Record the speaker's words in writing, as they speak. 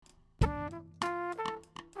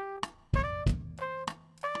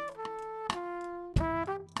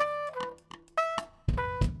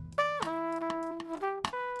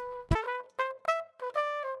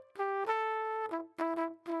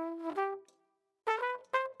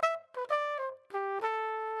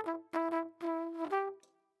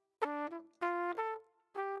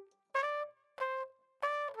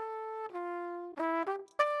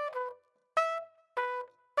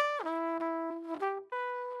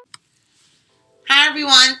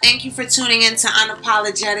everyone. Thank you for tuning in to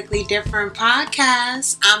Unapologetically Different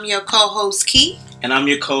Podcast. I'm your co-host, Key. And I'm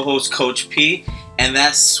your co-host, Coach P. And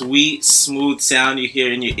that sweet, smooth sound you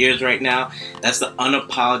hear in your ears right now, that's the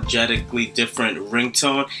Unapologetically Different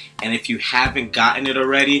ringtone. And if you haven't gotten it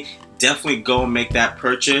already, definitely go and make that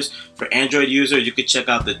purchase. For Android users, you can check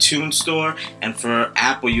out the Tune Store. And for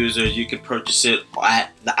Apple users, you can purchase it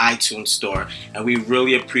at the iTunes Store. And we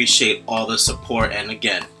really appreciate all the support. And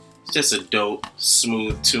again, it's just a dope,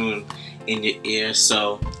 smooth tune in your ear.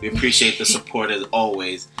 So we appreciate the support as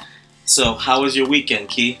always. So how was your weekend,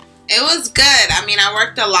 Key? It was good. I mean, I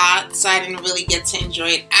worked a lot, so I didn't really get to enjoy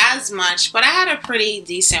it as much. But I had a pretty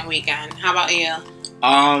decent weekend. How about you?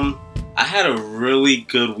 I had a really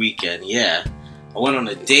good weekend, yeah. I went on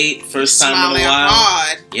a date, first time in a while.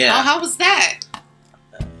 Hard. Yeah. Oh, how was that?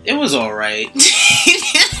 It was alright.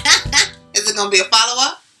 Is it going to be a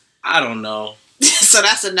follow-up? I don't know. So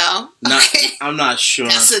that's a no? Okay. I'm not sure.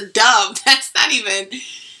 That's a dub. That's not even...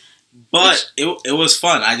 But it was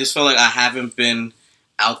fun. I just feel like I haven't been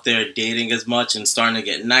out there dating as much and starting to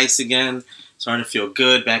get nice again. Starting to feel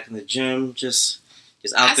good back in the gym. Just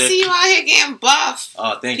out there. I see you out here getting buff.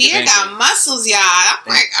 Oh, thank you. Pierre got muscles, y'all. I'm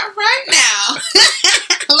like, all right now.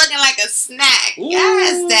 Looking like a snack. Ooh,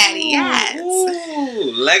 yes, Daddy, yes.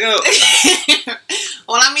 Ooh, Lego.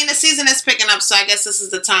 Well, I mean, the season is picking up, so I guess this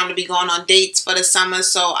is the time to be going on dates for the summer.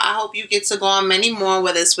 So I hope you get to go on many more,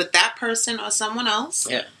 whether it's with that person or someone else.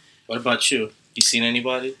 Yeah. What about you? You seen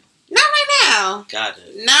anybody? Not right now. Got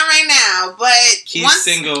it. Not right now, but... Keys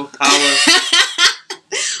single, holla.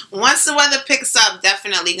 Once the weather picks up,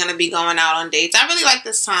 definitely going to be going out on dates. I really like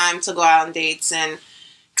this time to go out on dates and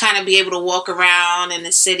kind of be able to walk around in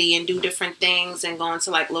the city and do different things and go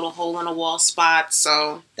into like little hole-in-the-wall spots.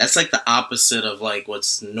 So that's like the opposite of like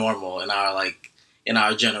what's normal in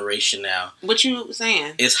our generation now. What you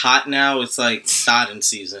saying? It's hot now. It's like starting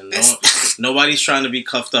season. Nobody's trying to be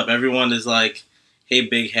cuffed up. Everyone is like, hey,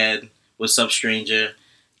 big head. What's up, stranger?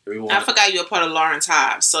 Everyone. I forgot you were part of Lawrence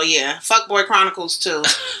Hive. So, yeah. Fuckboy Chronicles, too.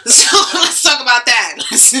 So, let's talk about that.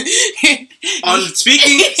 On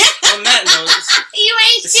that note. You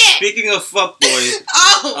ain't shit. Speaking of fuckboys.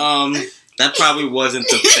 That probably wasn't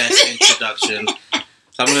the best introduction.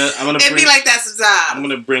 So I'm gonna It'd be like that sometimes. I'm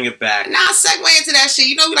gonna bring it back. Nah, segue into that shit.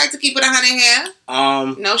 You know we like to keep it 100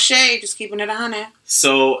 here. No shade, just keeping it 100.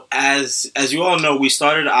 So as you all know, we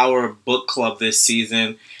started our book club this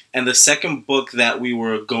season, and the second book that we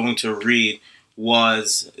were going to read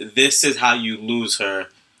was This Is How You Lose Her.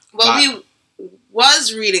 Well, we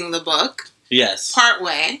was reading the book. Yes. Part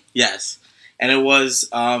way. Yes. And it was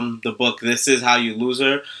the book This Is How You Lose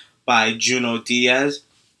Her by Junot Diaz.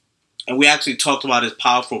 And we actually talked about his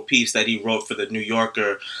powerful piece that he wrote for The New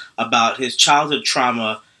Yorker about his childhood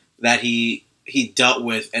trauma that he dealt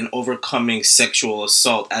with and overcoming sexual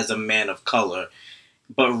assault as a man of color.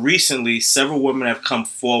 But recently, several women have come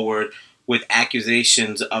forward with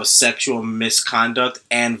accusations of sexual misconduct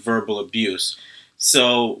and verbal abuse.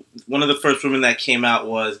 So one of the first women that came out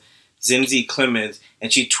was Zinzi Clemens,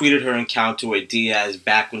 and she tweeted her encounter with Diaz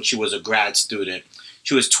back when she was a grad student.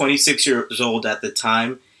 She was 26 years old at the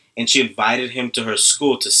time, and she invited him to her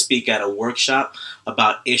school to speak at a workshop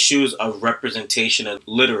about issues of representation in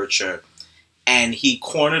literature. And he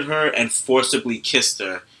cornered her and forcibly kissed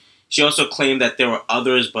her. She also claimed that there were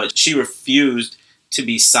others, but she refused to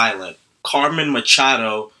be silent. Carmen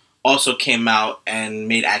Machado also came out and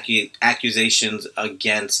made accusations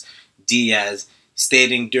against Diaz,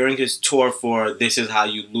 stating during his tour for This Is How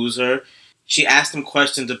You Lose Her, she asked him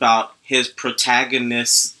questions about his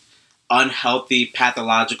protagonist's unhealthy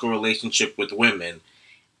pathological relationship with women.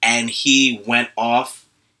 And he went off.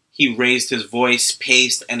 He raised his voice,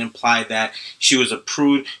 paced, and implied that she was a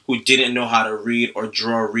prude who didn't know how to read or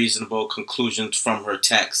draw reasonable conclusions from her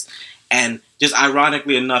text. And just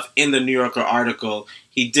ironically enough, in the New Yorker article,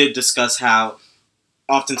 he did discuss how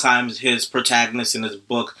oftentimes his protagonists in his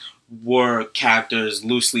book were characters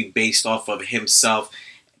loosely based off of himself,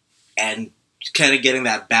 and kind of getting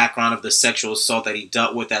that background of the sexual assault that he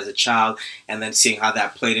dealt with as a child and then seeing how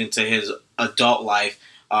that played into his adult life.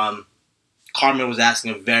 Carmen was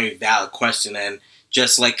asking a very valid question, and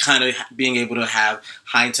just like kind of being able to have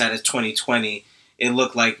hindsight as 2020, it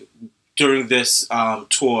looked like during this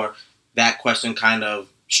tour, that question kind of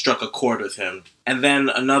struck a chord with him. And then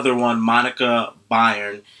another one, Monica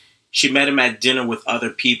Byrne, she met him at dinner with other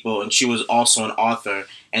people, and she was also an author,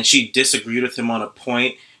 and she disagreed with him on a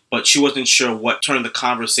point, but she wasn't sure what turned the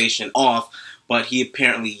conversation off, but he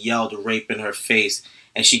apparently yelled rape in her face,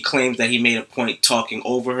 and she claims that he made a point talking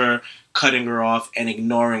over her, cutting her off, and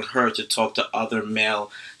ignoring her to talk to other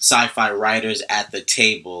male sci-fi writers at the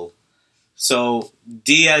table. So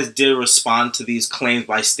Diaz did respond to these claims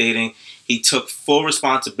by stating he took full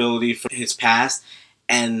responsibility for his past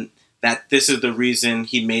and that this is the reason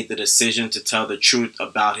he made the decision to tell the truth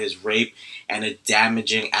about his rape and a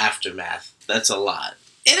damaging aftermath. That's a lot.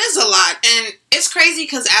 It is a lot. And it's crazy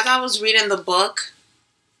because as I was reading the book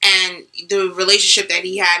and the relationship that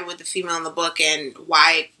he had with the female in the book and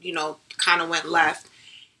why it, kind of went left,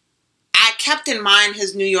 I kept in mind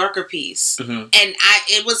his New Yorker piece. Mm-hmm. And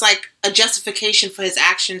it was like a justification for his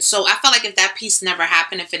actions. So I felt like if that piece never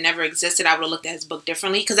happened, if it never existed, I would have looked at his book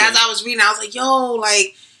differently. Because as I was reading, I was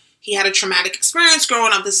like, he had a traumatic experience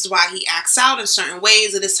growing up. This is why he acts out in certain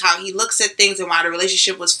ways. And this is how he looks at things and why the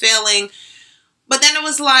relationship was failing. But then it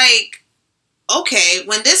was like, okay,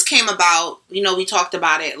 when this came about, we talked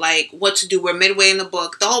about it, like what to do. We're midway in the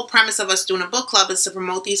book. The whole premise of us doing a book club is to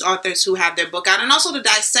promote these authors who have their book out and also to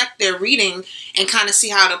dissect their reading and kind of see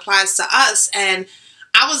how it applies to us. And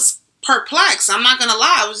I was perplexed. I'm not going to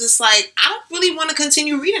lie. I was just like, I don't really want to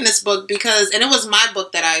continue reading this book and it was my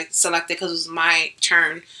book that I selected because it was my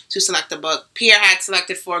turn to select the book. Pierre had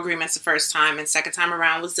selected 4 Agreements the first time and second time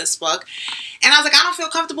around was this book. And I was like, I don't feel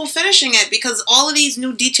comfortable finishing it because all of these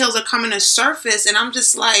new details are coming to surface. And I'm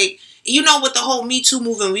just like, with the whole Me Too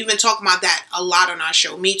movement, we've been talking about that a lot on our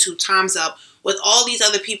show. Me Too, Time's Up, with all these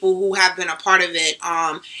other people who have been a part of it.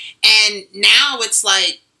 And now it's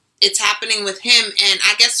like, it's happening with him. And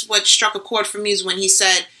I guess what struck a chord for me is when he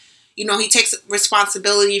said, he takes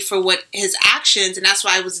responsibility for what his actions, and that's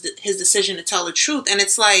why it was his decision to tell the truth. And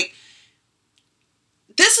it's like,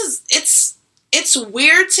 it's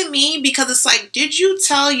weird to me because it's like, did you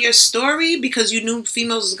tell your story because you knew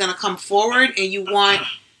females was going to come forward and you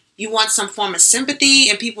want some form of sympathy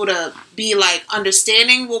and people to be like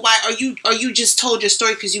understanding? Well, why are you just told your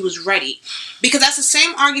story because you was ready? Because that's the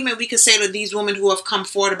same argument we could say to these women who have come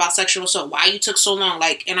forward about sexual assault. Why you took so long?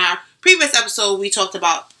 Like in our previous episode, we talked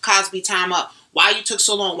about Cosby, Time Up. Why you took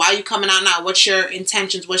so long? Why are you coming out now? What's your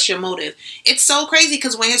intentions? What's your motive? It's so crazy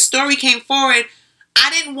because when his story came forward, I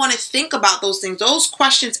didn't want to think about those things. Those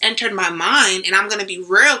questions entered my mind, and I'm going to be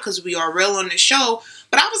real because we are real on the show.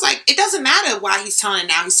 But I was like, it doesn't matter why he's telling it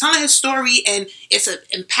now. He's telling his story, and it's an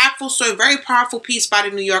impactful story, very powerful piece by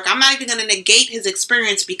the New Yorker. I'm not even going to negate his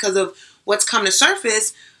experience because of what's come to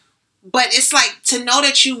surface. But it's like to know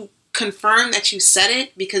that you confirmed that you said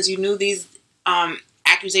it because you knew these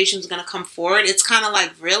accusations were going to come forward. It's kind of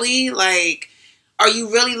like, really? Like, are you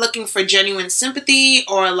really looking for genuine sympathy,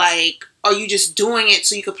 or like, are you just doing it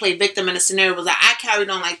so you could play victim in a scenario? Was like, I carried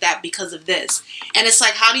on like that because of this. And it's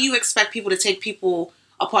like, how do you expect people to take people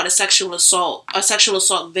a part of sexual assault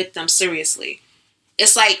victim seriously?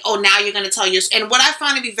 It's like, oh, now you're going to tell your... And what I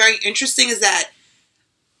find to be very interesting is that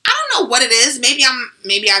I don't know what it is.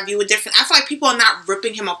 Maybe I view it different. I feel like people are not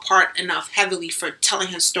ripping him apart enough heavily for telling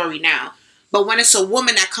his story now. But when it's a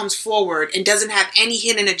woman that comes forward and doesn't have any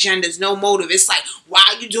hidden agendas, no motive, it's like, why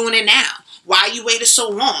are you doing it now? Why you waited so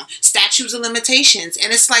long? Statutes of limitations.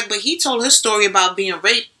 And it's like, but he told his story about being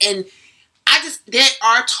raped, and there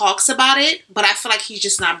are talks about it, but I feel like he's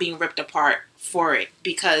just not being ripped apart for it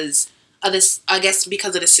because of this, I guess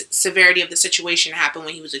because of the severity of the situation that happened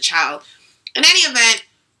when he was a child. In any event,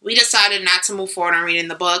 we decided not to move forward on reading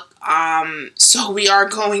the book. So we are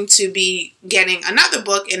going to be getting another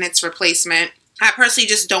book in its replacement. I personally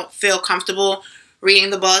just don't feel comfortable reading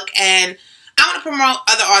the book, and I want to promote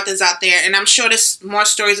other authors out there, and I'm sure more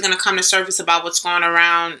stories are going to come to surface about what's going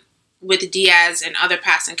around with Diaz and other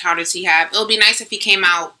past encounters he had. It'll be nice if he came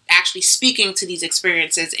out actually speaking to these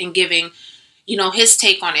experiences and giving, his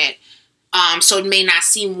take on it. So it may not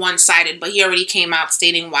seem one-sided, but he already came out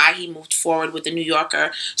stating why he moved forward with the New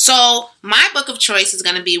Yorker. So my book of choice is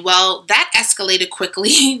going to be, That Escalated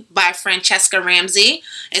Quickly by Franchesca Ramsey.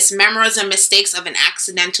 It's Memoirs and Mistakes of an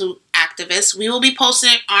Accidental Activist. We will be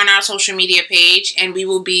posting it on our social media page, and we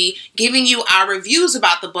will be giving you our reviews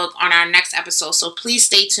about the book on our next episode. So please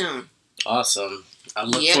stay tuned. Awesome. I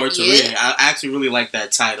look forward to reading it. I actually really like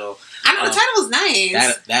that title. I know, the title was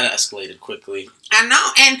nice. That escalated quickly. I know.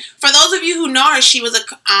 And for those of you who know her, she was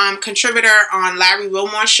a contributor on Larry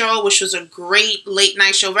Wilmore's show, which was a great late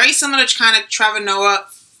night show. Very similar to kind of Trevor Noah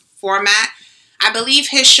format. I believe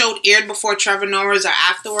his show aired before Trevor Noah's or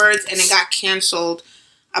afterwards, and it got canceled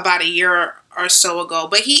about a year or so ago.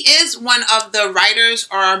 But he is one of the writers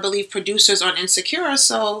or I believe producers on Insecure,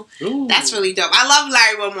 so That's really dope. I love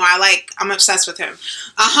Larry Wilmore. I'm obsessed with him.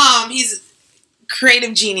 He's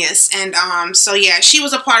creative genius, and so yeah, she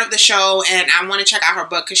was a part of the show, and I want to check out her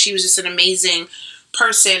book because she was just an amazing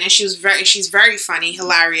person, and she's very funny,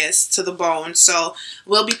 hilarious to the bone. So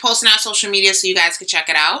we'll be posting on social media so you guys can check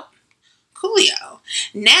it out. Coolio.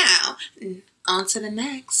 Now On to the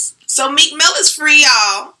next. So Meek Mill is free,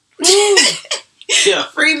 y'all. Yeah.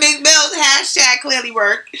 Free Meek Mill. Hashtag clearly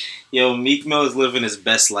work. Yo, Meek Mill is living his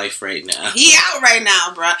best life right now. He out right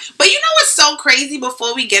now, bruh. But you know what's so crazy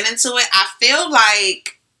before we get into it? I feel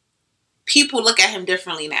like people look at him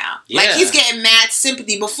differently now. Yeah. Like, he's getting mad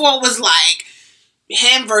sympathy. Before it was like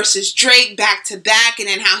him versus Drake back to back, and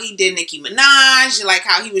then how he did Nicki Minaj, like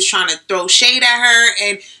how he was trying to throw shade at her,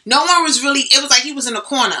 and no one was really, it was like he was in a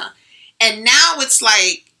corner. And now it's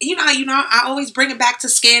like, I always bring it back to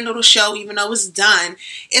Scandal, the show, even though it's done.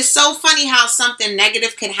 It's so funny how something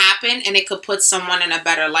negative can happen and it could put someone in a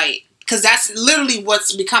better light. Because that's literally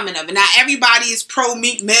what's becoming of it. Now everybody is pro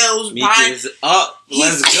Meek Mills. Meek is up.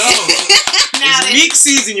 Let's go. It's Meek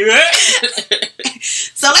season, you heard?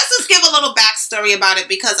 So let's just give a little backstory about it,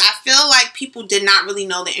 because I feel like people did not really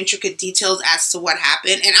know the intricate details as to what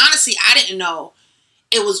happened. And honestly, I didn't know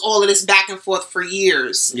it was all of this back and forth for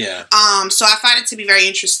years. Yeah. So I find it to be very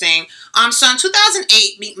interesting. So in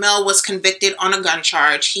 2008, Meek Mill was convicted on a gun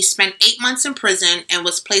charge. He spent 8 months in prison and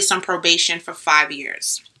was placed on probation for 5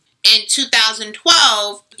 years. In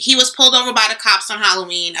 2012, he was pulled over by the cops on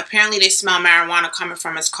Halloween. Apparently, they smelled marijuana coming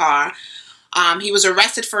from his car. He was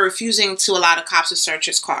arrested for refusing to allow the cops to search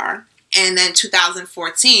his car. And then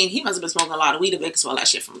 2014, he must have been smoking a lot of weed to make smell that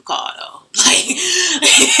shit from the car, though. Like,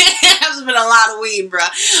 that must have been a lot of weed,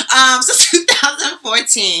 bruh. So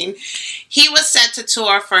 2014, he was set to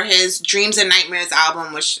tour for his Dreams and Nightmares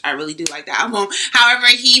album, which I really do like that album. However,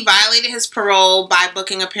 he violated his parole by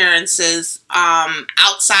booking appearances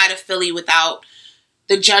outside of Philly without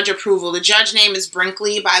the judge approval. The judge name is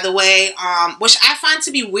Brinkley, by the way, which I find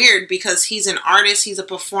to be weird because he's an artist, he's a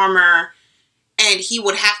performer, and he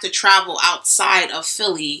would have to travel outside of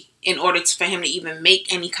Philly in order for him to even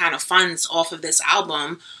make any kind of funds off of this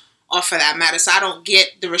album, or for that matter. So I don't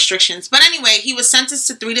get the restrictions. But anyway, he was sentenced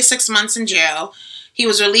to 3 to 6 months in jail. He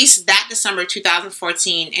was released that December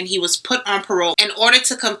 2014, and he was put on parole in order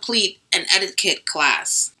to complete an etiquette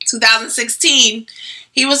class. 2016,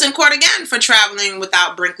 he was in court again for traveling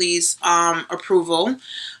without Brinkley's approval.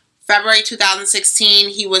 February 2016,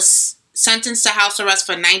 he was sentenced to house arrest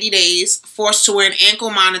for 90 days, forced to wear an ankle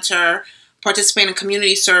monitor, participate in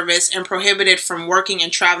community service, and prohibited from working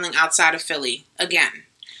and traveling outside of Philly again.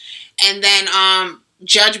 And then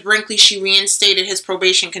Judge Brinkley, she reinstated his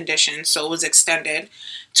probation conditions, so it was extended.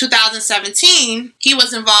 2017, he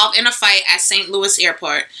was involved in a fight at St. Louis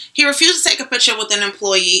Airport. He refused to take a picture with an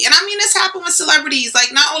employee. And I mean, this happened with celebrities.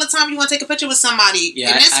 Like, not all the time you want to take a picture with somebody.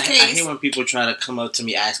 Yeah, in this case, I hate when people try to come up to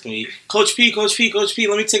me asking me, Coach P,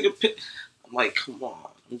 let me take a picture. I'm like, come on.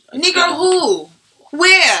 Nigga, who?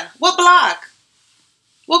 Where? What block?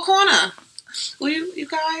 What corner? Will you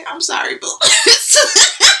guy? I'm sorry, boo.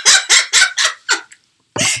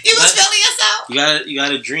 You was feeling yourself? You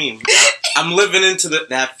got a dream. I'm living into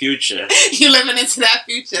that future. You living into that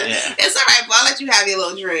future? Yeah. It's all right, but I'll let you have your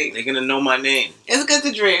little dream. They're gonna know my name. It's good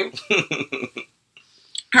to dream.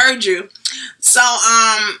 Heard you. So,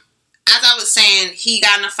 as I was saying, he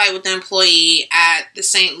got in a fight with the employee at the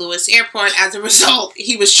St. Louis airport. As a result,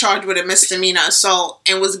 he was charged with a misdemeanor assault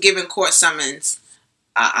and was given court summons.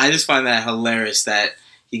 I just find that hilarious that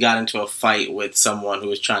he got into a fight with someone who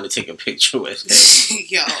was trying to take a picture with him.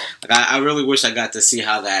 Yo. Like, I really wish I got to see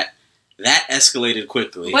how that escalated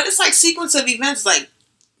quickly. But it's like sequence of events, like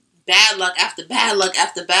bad luck after bad luck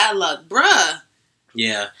after bad luck. Bruh.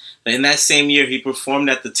 Yeah. In that same year, he performed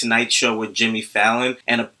at The Tonight Show with Jimmy Fallon,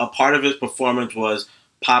 and a part of his performance was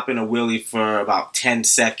popping a wheelie for about 10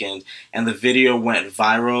 seconds, and the video went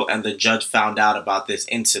viral, and the judge found out about this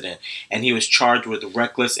incident, and he was charged with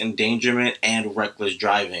reckless endangerment and reckless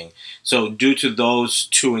driving. So due to those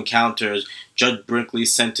two encounters, Judge Brinkley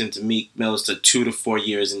sentenced Meek Mills to 2 to 4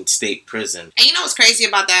 years in state prison. And you know what's crazy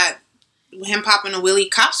about that? Him popping a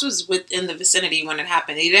wheelie, cops was within the vicinity when it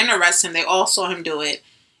happened. They didn't arrest him. They all saw him do it.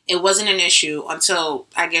 It wasn't an issue until,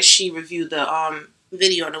 I guess, she reviewed the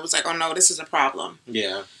video, and it was like, oh no, this is a problem.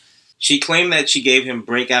 Yeah. She claimed that she gave him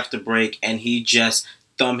break after break, and he just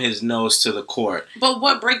thumbed his nose to the court. But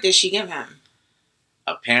what break did she give him?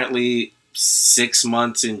 Apparently 6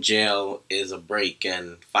 months in jail is a break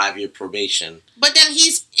and 5-year probation. But then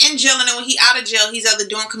he's in jail, and then when he's out of jail, he's either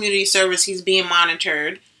doing community service, he's being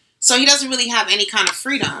monitored. So he doesn't really have any kind of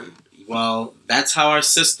freedom. Well, that's how our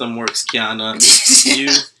system works, Kiana.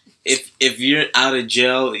 If you're out of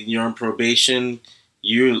jail and you're on probation,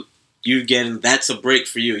 you getting, that's a break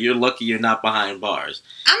for you. You're lucky you're not behind bars.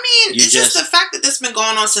 I mean, it's just the fact that this been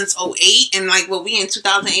going on since 2008, and like what we in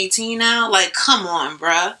 2018 now. Like, come on,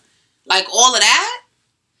 bruh. Like all of that.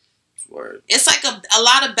 Word. It's like a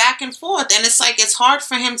lot of back and forth, and it's like it's hard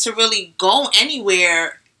for him to really go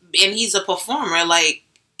anywhere and he's a performer, like,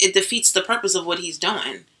 it defeats the purpose of what he's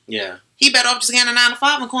doing. Yeah. He better off just getting a 9 to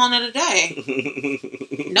 5 and calling it a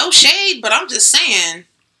day. No shade, but I'm just saying.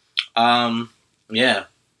 Yeah.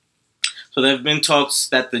 So there have been talks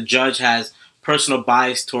that the judge has personal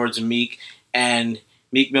bias towards Meek, and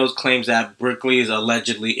Meek Mills claims that Brinkley is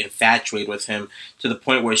allegedly infatuated with him to the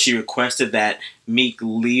point where she requested that Meek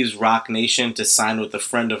leaves Roc Nation to sign with a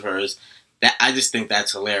friend of hers. That I just think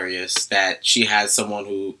that's hilarious that she has someone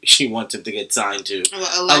who she wants him to get signed to.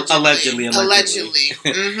 Well, allegedly.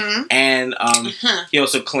 Mm-hmm. And he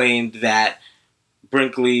also claimed that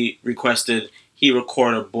Brinkley requested he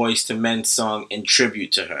record a Boyz II Men song in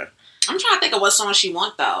tribute to her. I'm trying to think of what song she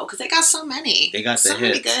want though, because they got so many. They got so the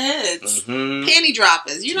many hits. good hits. Mm-hmm. Panty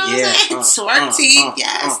droppers, you know what I'm saying? Twerk team,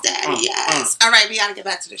 yes, daddy, yes. All right, we gotta get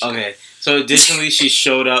back to the show. Okay, so additionally, she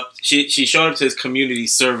showed up. She showed up to his community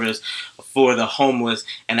service for the homeless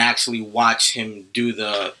and actually watched him do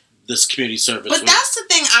this community service. But that's the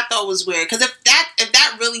thing I thought was weird, because if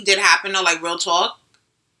that really did happen, though, like real talk,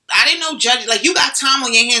 I didn't know judge, like, you got time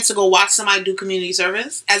on your hands to go watch somebody do community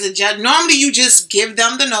service as a judge. Normally, you just give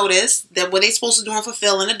them the notice that what they're supposed to do and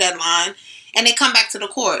fulfill in a deadline, and they come back to the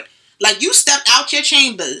court. Like, you stepped out your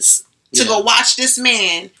chambers to go watch this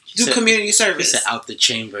man do community service. He said out the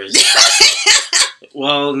chambers.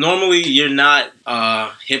 Well, normally you're not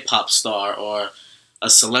a hip-hop star or a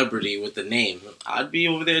celebrity with the name. I'd be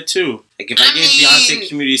over there too. Like, if I get Beyonce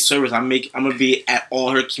community service, I'm gonna be at all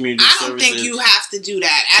her community services. I don't think you have to do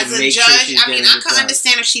that as a judge. I mean, I can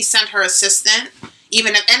understand if she sent her assistant,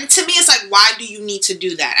 even if, and to me, it's like, why do you need to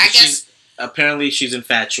do that? I guess apparently she's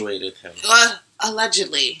infatuated with him.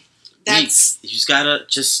 Allegedly, that's you just gotta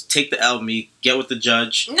take the L, Meek. Get with the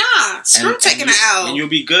judge. Nah, screw taking the L, and you'll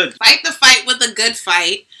be good. Fight the fight with a good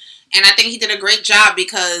fight. And I think he did a great job,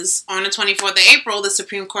 because on the 24th of April, the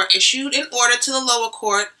Supreme Court issued an order to the lower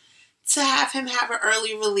court to have him have an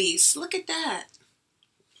early release. Look at that.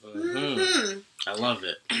 Mm-hmm. I love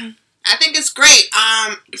it. I think it's great.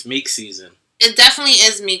 It's Meek season. It definitely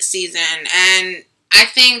is Meek season. And I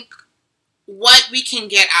think what we can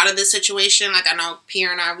get out of this situation, like I know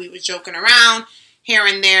Pierre and I, we were joking around here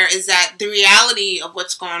and there, is that the reality of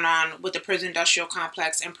what's going on with the prison industrial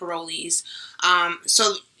complex and parolees.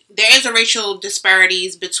 So there is a racial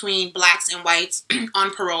disparities between blacks and whites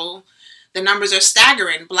on parole. The numbers are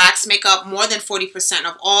staggering. Blacks make up more than 40%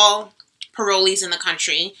 of all parolees in the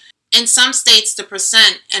country. In some states, the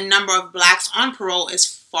percent and number of blacks on parole is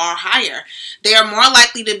far higher. They are more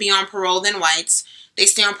likely to be on parole than whites. They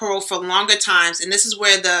stay on parole for longer times. And this is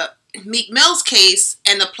where the Meek Mills case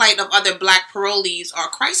and the plight of other black parolees are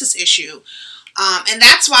a crisis issue. And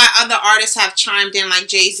that's why other artists have chimed in, like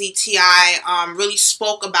Jay-Z, T.I., really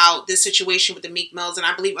spoke about this situation with the Meek Mills, and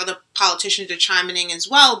I believe other politicians are chiming in as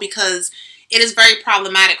well, because it is very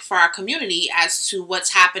problematic for our community as to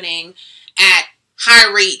what's happening at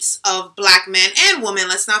high rates of black men and women.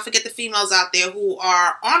 Let's not forget the females out there who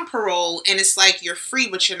are on parole, and it's like you're free,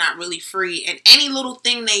 but you're not really free. And any little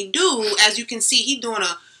thing they do, as you can see, he doing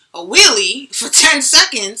a wheelie for 10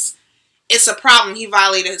 seconds, it's a problem. He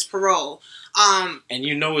violated his parole. And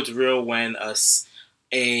you know it's real when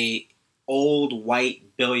a old white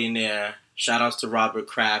billionaire, shout outs to Robert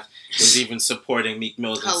Kraft, is even supporting Meek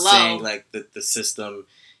Mills and saying like that the system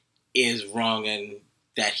is wrong and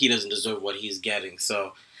that he doesn't deserve what he's getting.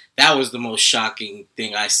 So that was the most shocking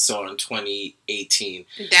thing I saw in 2018.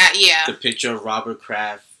 The picture of Robert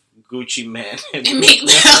Kraft, Gucci Man, and Meek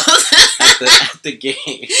Mills at the game.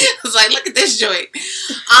 I was like, look at this joint.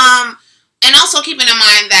 And also keeping in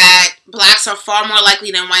mind that blacks are far more likely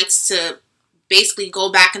than whites to basically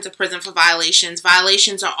go back into prison for violations.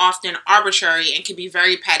 Violations are often arbitrary and can be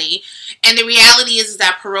very petty. And the reality is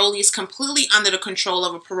that parolee is completely under the control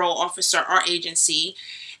of a parole officer or agency.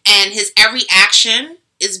 And his every action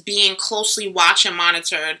is being closely watched and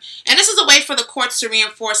monitored. And this is a way for the courts to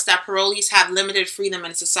reinforce that parolees have limited freedom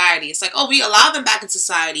in society. It's like, oh, we allow them back in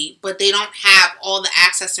society, but they don't have all the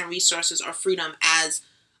access and resources or freedom as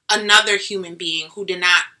another human being who did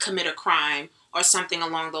not commit a crime or something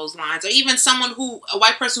along those lines. Or even a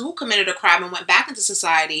white person who committed a crime and went back into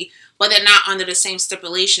society, but they're not under the same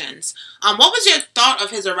stipulations. What was your thought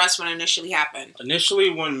of his arrest when it initially happened? Initially,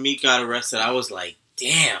 when Meek got arrested, I was like,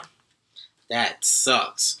 damn, that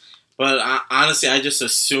sucks. But honestly, I just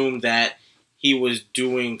assumed that he was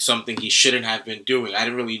doing something he shouldn't have been doing. I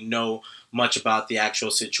didn't really know much about the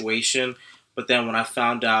actual situation. But then when I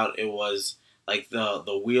found out it was like the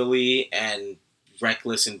wheelie and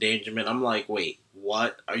reckless endangerment, I'm like, wait,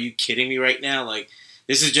 what? Are you kidding me right now? Like,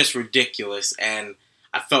 this is just ridiculous. And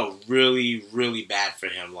I felt really, really bad for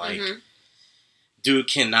him. Like, dude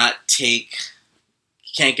cannot take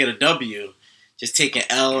can't get a W. Just taking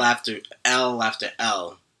L after L after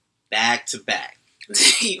L, back to back.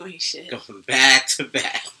 You ain't shit. Going back to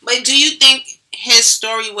back. But do you think his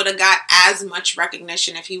story would have got as much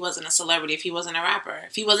recognition if he wasn't a celebrity, if he wasn't a rapper,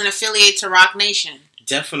 if he wasn't affiliated to Roc Nation?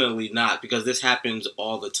 Definitely not, because this happens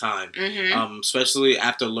all the time. Mm-hmm. Especially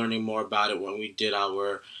after learning more about it when we did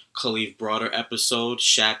our Kalief Browder episode,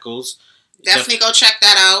 Shackles. Definitely go check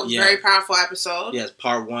that out. Yeah. Very powerful episode. Yes,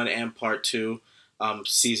 part 1 and part 2,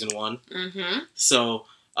 season 1. Mm-hmm. So,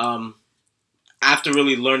 after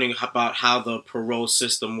really learning about how the parole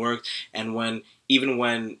system works, and even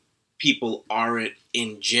when people aren't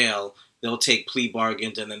in jail, they'll take plea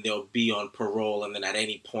bargains and then they'll be on parole, and then at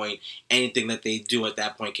any point, anything that they do at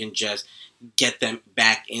that point can just get them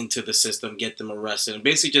back into the system, get them arrested, and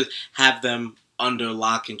basically just have them under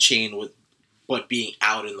lock and chain but being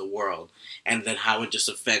out in the world. And then how it just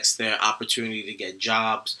affects their opportunity to get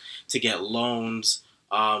jobs, to get loans,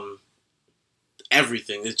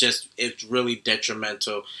 everything. It's really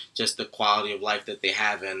detrimental, just the quality of life that they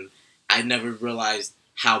have. And I never realized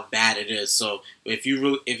how bad it is. So I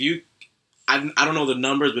don't know the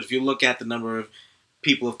numbers, but if you look at the number of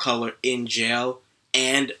people of color in jail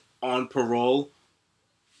and on parole,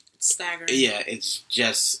 it's staggering. Yeah, it's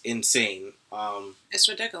just insane. It's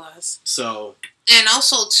ridiculous. So, and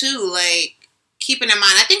also too, like, keeping in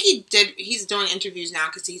mind, I think he's doing interviews now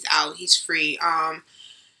because he's out, he's free.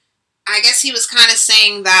 I guess he was kind of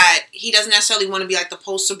saying that he doesn't necessarily want to be like the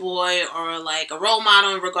poster boy or like a role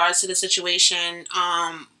model in regards to the situation.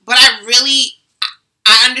 But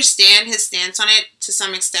I understand his stance on it to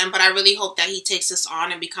some extent, but I really hope that he takes this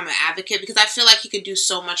on and become an advocate, because I feel like he could do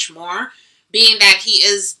so much more, being that he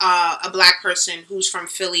is a black person who's from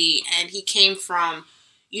Philly, and he came from,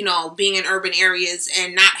 being in urban areas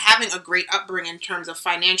and not having a great upbringing in terms of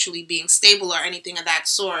financially being stable or anything of that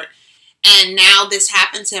sort. And now this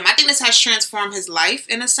happened to him. I think this has transformed his life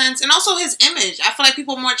in a sense, and also his image. I feel like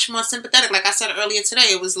people are much more sympathetic. Like I said earlier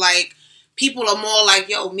today, it was like people are more like,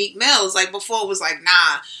 yo, Meek Mills. Like before it was like,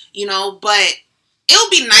 nah, but it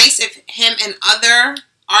would be nice if him and other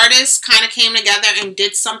artists kind of came together and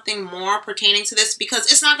did something more pertaining to this, because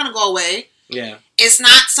it's not going to go away. Yeah. It's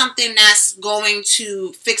not something that's going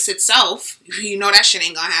to fix itself. That shit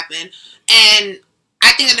ain't going to happen. And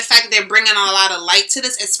I think that the fact that they're bringing a lot of light to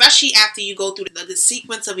this, especially after you go through the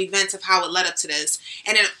sequence of events of how it led up to this.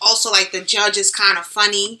 And then also, like, the judge is kind of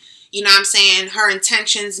funny. You know what I'm saying? Her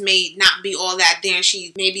intentions may not be all that there, and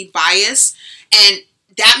she may be biased. And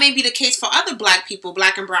that may be the case for other black people,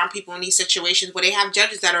 black and brown people in these situations where they have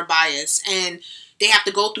judges that are biased and they have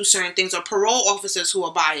to go through certain things, or parole officers who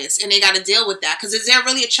are biased, and they got to deal with that. Because is there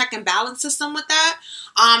really a check and balance system with that?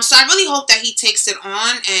 So I really hope that he takes it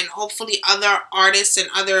on, and hopefully other artists and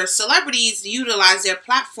other celebrities utilize their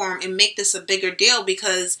platform and make this a bigger deal,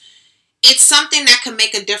 because it's something that can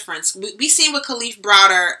make a difference. We seen with Kalief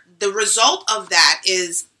Browder, the result of that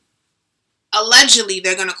is allegedly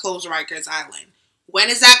they're going to close Rikers Island.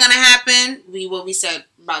 When is that going to happen? We said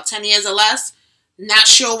about 10 years or less. Not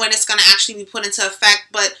sure when it's going to actually be put into effect,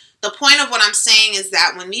 but the point of what I'm saying is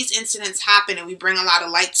that when these incidents happen and we bring a lot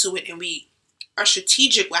of light to it and we are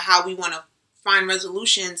strategic with how we want to find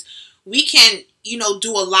resolutions, we can,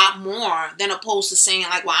 do a lot more than opposed to saying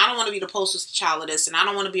like, well, I don't want to be the poster child of this and I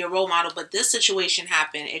don't want to be a role model, but this situation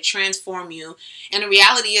happened. It transformed you. And the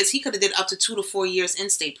reality is he could have did up to 2 to 4 years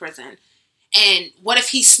in state prison. And what if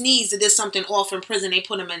he sneezed and did something off in prison? They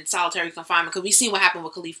put him in solitary confinement, because we've seen what happened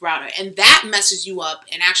with Kalief Browder. And that messes you up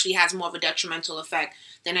and actually has more of a detrimental effect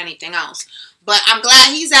than anything else. But I'm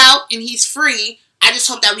glad he's out and he's free. I just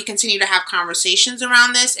hope that we continue to have conversations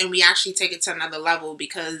around this and we actually take it to another level,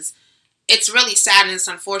 because it's really sad and it's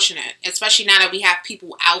unfortunate, especially now that we have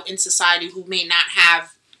people out in society who may not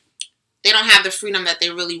have, they don't have the freedom that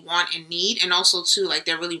they really want and need. And also, too, like,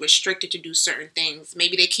 they're really restricted to do certain things.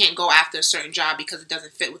 Maybe they can't go after a certain job because it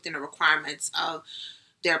doesn't fit within the requirements of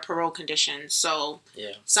their parole conditions. So,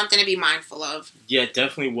 yeah, something to be mindful of. Yeah,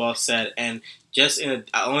 definitely well said. And just the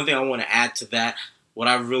only thing I want to add to that, what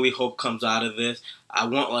I really hope comes out of this, I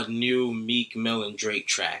want a new Meek Mill and Drake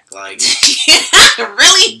track. Like,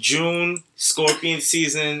 really? June, Scorpion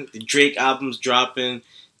season, the Drake album's dropping.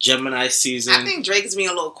 Gemini season. I think Drake is being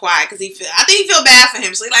a little quiet because I think he feel bad for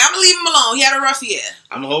him. So he's like, I'm gonna leave him alone. He had a rough year.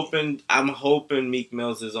 I'm hoping Meek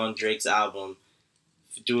Mills is on Drake's album.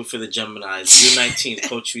 Do it for the Geminis. June 19th,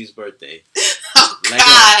 Coach V's birthday. Oh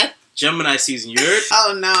God. Gemini season. You heard?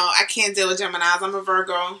 Oh no, I can't deal with Geminis. I'm a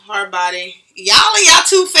Virgo, hard body. Y'all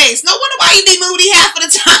two-faced. No wonder why he be moody half of Wow.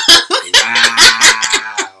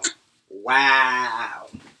 the time. Wow.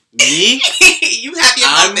 Me? You have your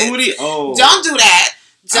I'm moments. moody? Oh. Don't do that.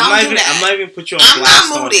 Don't do that. I'm not even put you on I'm blast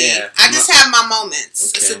not moody. on air. I just have my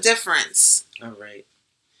moments. Okay. It's a difference. All right.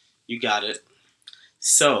 You got it.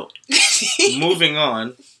 So, moving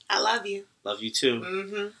on. I love you. Love you too.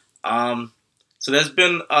 Mm-hmm. So there's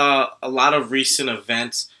been a lot of recent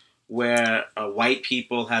events where white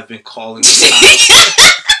people have been calling the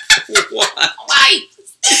cops. What? White.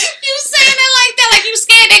 You saying it like that? Like you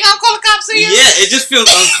scared they gonna call the cops on you? Yeah, it just feels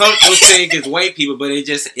uncomfortable saying it's white people, but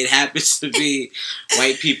it happens to be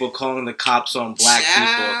white people calling the cops on black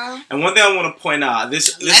people. And one thing I want to point out,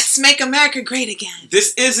 let's make America great again.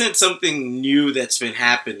 This isn't something new that's been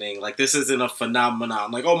happening. Like, this isn't a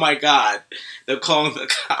phenomenon. Like, oh my God, they're calling the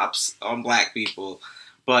cops on black people.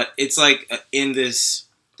 But it's like in this,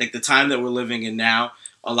 like the time that we're living in now,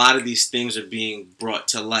 a lot of these things are being brought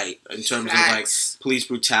to light in terms of like police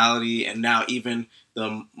brutality, and now even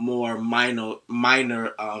the more minor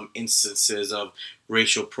instances of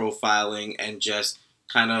racial profiling and just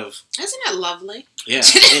kind of. Isn't it lovely? Yeah,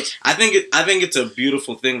 I think it's a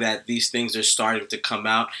beautiful thing that these things are starting to come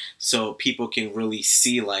out, so people can really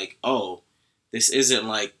see like, oh, this isn't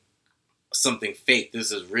like something fake.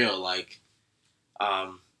 This is real. Like,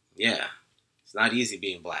 yeah. It's not easy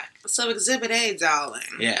being black. So Exhibit A, darling.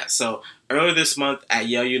 Yeah. So earlier this month at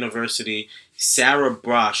Yale University, Sarah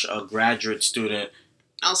Brosh, a graduate student,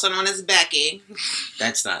 also known as Becky.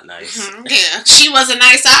 That's not nice. Yeah, she wasn't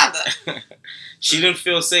nice either. She didn't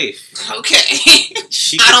feel safe. Okay.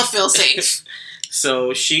 I don't feel safe.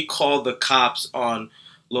 So she called the cops on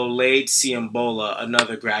Lolaide Siambola,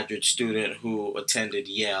 another graduate student who attended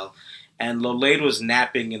Yale. And Lolaide was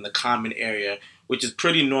napping in the common area, which is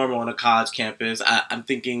pretty normal on a college campus. I'm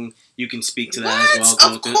thinking you can speak to that as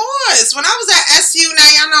well. Of course. When I was at SU, now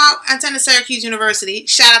y'all know I attended Syracuse University.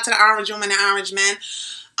 Shout out to the Orange Woman and Orange Man.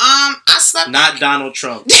 I slept. Not Donald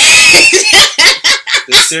Trump. The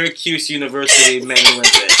Syracuse University men who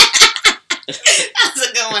went there. That's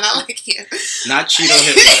a good one. I like you. Not Cheeto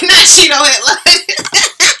Hitler. Not Cheeto Hitler.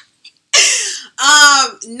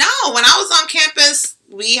 No. When I was on campus,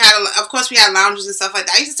 we had lounges and stuff like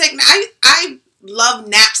that. I used to take. I love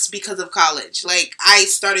naps because of college. Like, I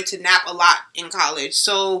started to nap a lot in college.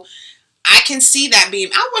 So I can see that being,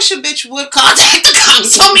 I wish a bitch would contact the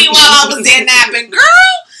cops on me while I was there napping. Girl,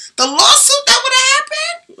 the lawsuit that would have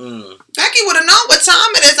happened, Becky would have known what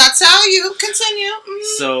time it is. I tell you. Continue.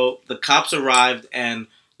 Mm-hmm. So the cops arrived and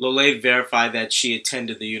Lolaide verified that she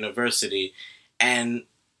attended the university. And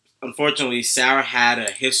unfortunately, Sarah had a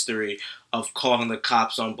history of calling the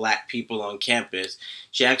cops on black people on campus.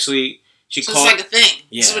 So it's like a thing.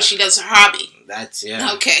 Yeah. This is what she does, her hobby.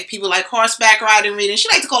 Yeah. Okay. People like horseback riding, reading. She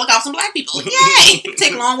likes to call the cops on black people. Yay!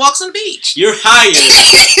 Take long walks on the beach. You're hired.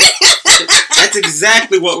 That's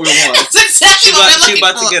exactly what we want. That's exactly what we're looking for.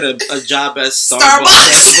 She's about to get a job at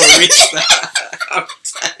Starbucks.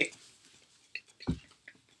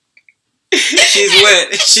 She's lit.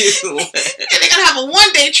 And they're going to have a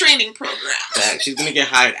one-day training program. Fact. She's going to get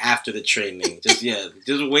hired after the training.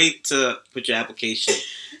 Just wait to put your application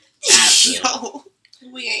after. Yo,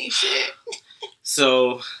 we ain't shit.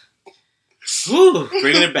 So,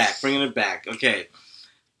 bringing it back. Okay.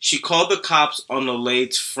 She called the cops on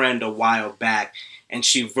Lolaide's friend a while back, and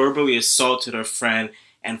she verbally assaulted her friend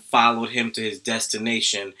and followed him to his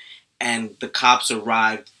destination, and the cops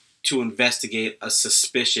arrived to investigate a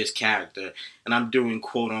suspicious character. And I'm doing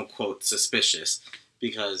quote-unquote suspicious,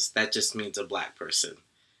 because that just means a black person.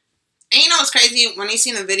 And you know what's crazy? When you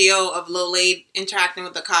seen the video of Lolaide interacting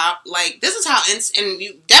with the cop, like, this is how, and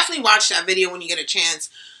you definitely watch that video when you get a chance.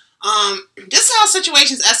 This is how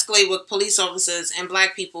situations escalate with police officers and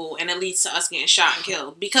black people, and it leads to us getting shot and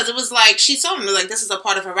killed. Because it was like, she told him, like, this is a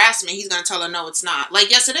part of harassment. He's going to tell her, no, it's not.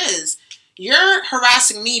 Like, yes, it is. You're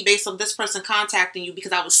harassing me based on this person contacting you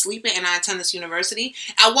because I was sleeping and I attend this university.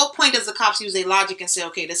 At what point does the cops use their logic and say,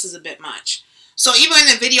 okay, this is a bit much? So even in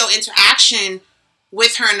the video interaction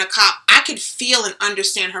with her and the cop, I could feel and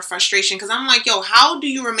understand her frustration, because I'm like, yo, how do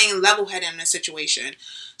you remain level-headed in this situation?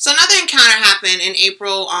 So another encounter happened in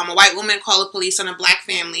April. A white woman called the police on a black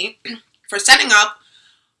family for setting up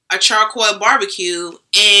a charcoal barbecue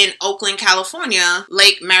in Oakland, California,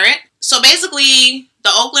 Lake Merritt. So basically,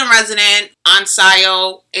 the Oakland resident,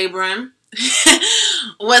 Ansayo Abram,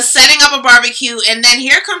 was setting up a barbecue, and then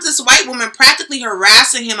here comes this white woman practically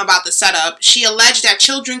harassing him about the setup. She alleged that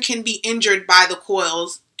children can be injured by the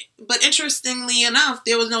coils, but interestingly enough,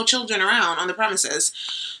 there was no children around on the premises.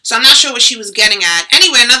 So I'm not sure what she was getting at.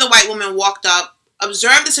 Anyway, another white woman walked up,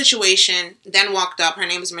 observed the situation, then walked up. Her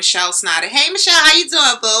name is Michelle Snyder. Hey, Michelle, how you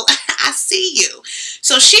doing, boo? I see you.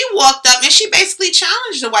 So she walked up, and she basically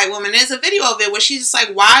challenged the white woman. There's a video of it where she's just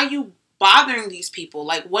like, why are you bothering these people?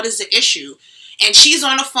 Like, what is the issue? and she's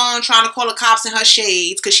on the phone trying to call the cops in her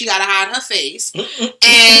shades because she got to hide her face.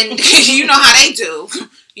 And you know how they do.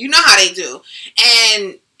 You know how they do.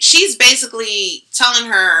 And she's basically telling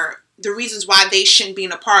her the reasons why they shouldn't be in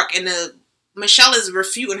the park. And Michelle is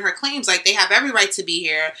refuting her claims. Like, they have every right to be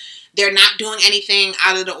here. They're not doing anything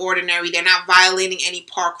out of the ordinary. They're not violating any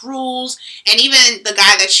park rules. And even the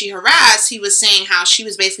guy that she harassed, he was saying how she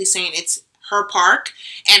was basically saying it's her park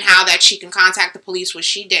and how that she can contact the police, which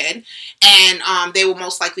she did. And they will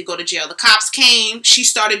most likely go to jail. The cops came. She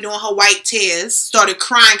started doing her white tears, started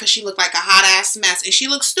crying because she looked like a hot-ass mess. And she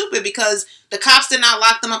looked stupid because the cops did not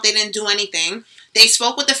lock them up. They didn't do anything. They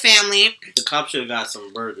spoke with the family. The cops should have got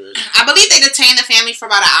some burgers. I believe they detained the family for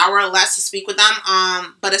about an hour or less to speak with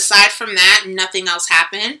them. But aside from that, nothing else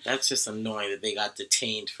happened. That's just annoying that they got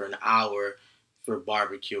detained for an hour for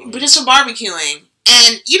barbecuing. But just for barbecuing.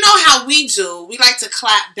 And you know how we do. We like to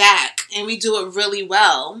clap back. And we do it really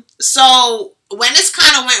well. So when this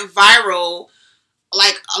kind of went viral,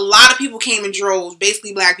 like, a lot of people came in droves,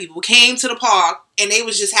 basically black people, came to the park, and they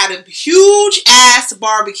was just had a huge-ass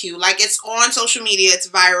barbecue. Like, it's on social media, it's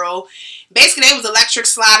viral. Basically, they was electric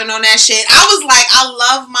sliding on that shit. I was like, I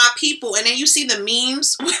love my people. And then you see the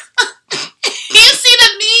memes. You see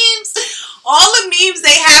the memes. All the memes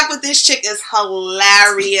they have with this chick is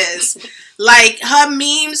hilarious. Like, her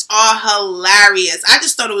memes are hilarious. I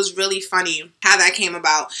just thought it was really funny how that came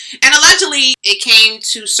about. And allegedly, it came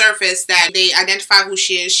to surface that they identify who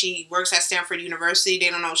she is. She works at Stanford University. They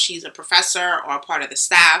don't know if she's a professor or a part of the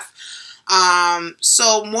staff.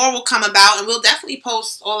 So more will come about, and we'll definitely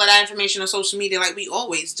post all of that information on social media like we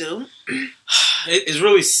always do. It's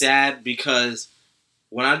really sad because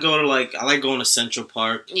when I go to, like, I like going to Central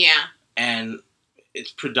Park. Yeah. And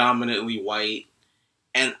it's predominantly white.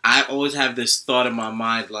 And I always have this thought in my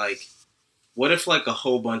mind, like, what if, like, a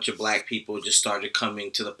whole bunch of black people just started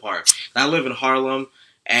coming to the park? I live in Harlem,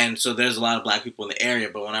 and so there's a lot of black people in the area,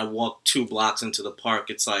 but when I walk 2 blocks into the park,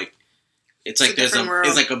 it's like there's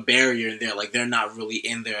a barrier in there. Like, they're not really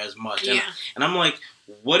in there as much. Yeah. And I'm like,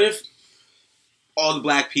 what if all the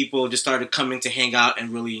black people just started coming to hang out and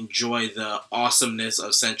really enjoy the awesomeness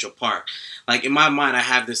of Central Park? Like, in my mind, I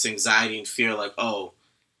have this anxiety and fear, like, oh,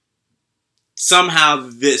 somehow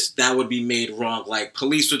that would be made wrong. Like,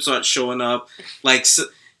 police would start showing up. Like,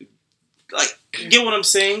 you get what I'm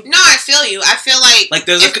saying? No, I feel you. I feel like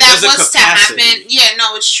there's if that was to happen, yeah,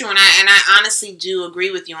 no, it's true. And I honestly do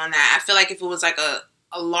agree with you on that. I feel like if it was like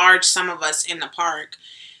a large sum of us in the park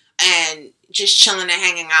and just chilling and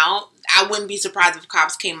hanging out, I wouldn't be surprised if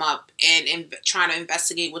cops came up and trying to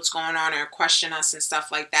investigate what's going on or question us and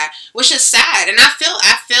stuff like that, which is sad. And I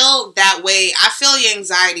feel that way. I feel your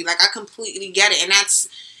anxiety. Like, I completely get it. And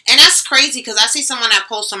that's crazy because I see someone that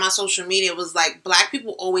posts on my social media was like, black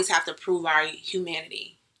people always have to prove our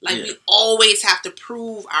humanity. Like, we always have to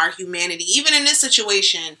prove our humanity. Even in this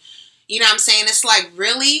situation, you know what I'm saying? It's like,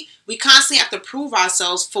 really? We constantly have to prove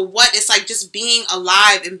ourselves for what? It's like just being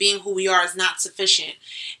alive and being who we are is not sufficient.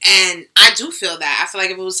 And I do feel that. I feel like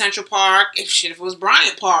if it was Central Park, if it was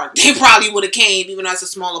Bryant Park, they probably would have came, even though it's a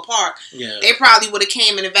smaller park. Yeah. They probably would have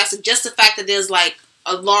came and invested. Just the fact that there's like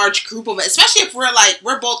a large group of it, especially if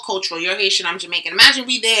we're both cultural. You're Haitian, I'm Jamaican. Imagine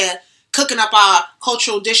we there cooking up our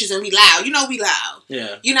cultural dishes and we loud. You know we loud.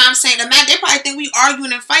 Yeah. You know what I'm saying? Imagine, they probably think we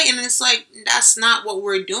arguing and fighting, and it's like, that's not what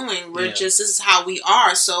we're doing. We're just, this is how we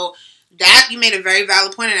are. So that, you made a very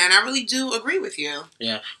valid point, and I really do agree with you.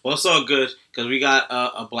 Yeah. Well, it's all good, because we got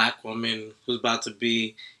a black woman who's about to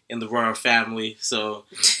be in the royal family, so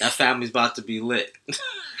that family's about to be lit.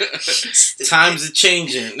 Times are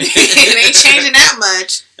changing. It ain't changing that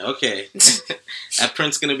much. Okay. That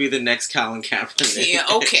Prince gonna be the next Colin Kaepernick. Yeah,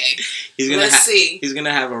 okay. Let's see. He's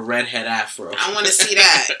gonna have a redhead afro. I want to see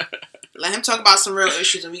that. Let him talk about some real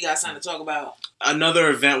issues, and we got something to talk about. Another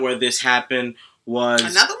event where this happened was...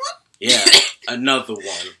 Another one? Yeah, another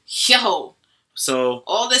one. Yo. So...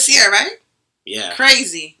 all this year, right? Yeah.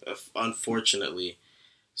 Crazy. Unfortunately.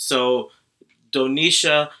 So,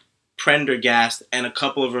 Donisha Prendergast and a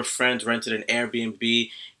couple of her friends rented an Airbnb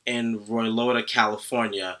in Roylota,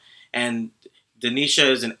 California. And Donisha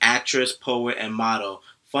is an actress, poet, and model.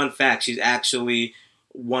 Fun fact, she's actually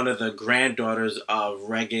one of the granddaughters of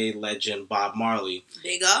reggae legend Bob Marley.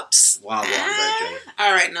 Big ups. Wow, legend.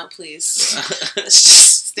 All right, no, please.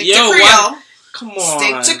 Stick to Creole. What? Come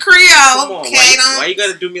on. Stick to Creole. Come on. Okay, why you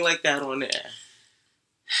gotta do me like that on there?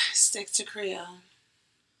 Stick to Creole.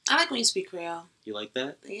 I like when you speak Creole. You like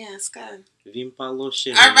that? Yeah, it's good. All right,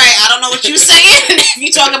 I don't know what you're saying. If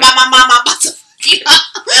you talk about my mom, I'm about to fuck you up.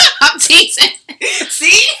 I'm teasing.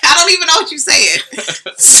 See? I don't even know what you're saying.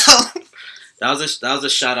 So that was a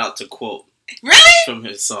shout out to Quote. Really? From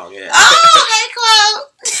his song, yeah. Oh, hey,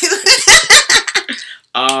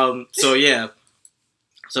 Quo.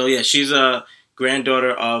 So yeah, she's a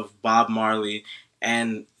granddaughter of Bob Marley,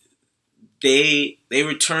 and they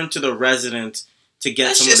returned to the residence to get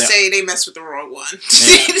Let's some just of their... say they messed with the wrong one.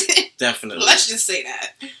 Yeah, definitely. Let's just say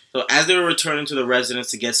that. So as they were returning to the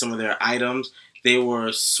residence to get some of their items, they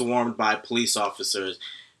were swarmed by police officers.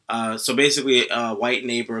 So basically, a white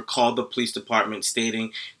neighbor called the police department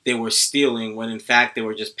stating they were stealing when in fact they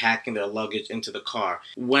were just packing their luggage into the car.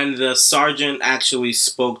 When the sergeant actually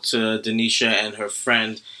spoke to Denisha and her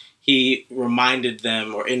friend, he reminded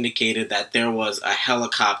them or indicated that there was a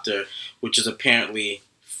helicopter which is apparently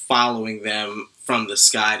following them from the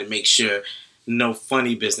sky to make sure no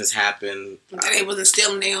funny business happened. That they wasn't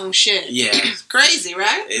stealing their own shit. Yeah. It's crazy,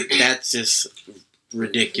 right? That's just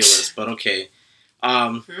ridiculous, but okay.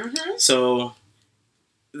 So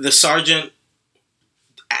the sergeant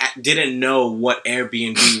didn't know what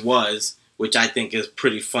Airbnb was, which I think is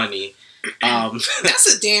pretty funny.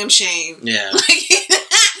 That's a damn shame. Yeah.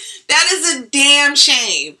 That is a damn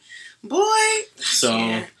shame. Boy.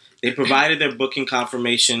 So they provided their booking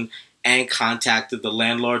confirmation and contacted the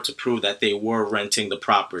landlord to prove that they were renting the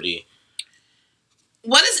property.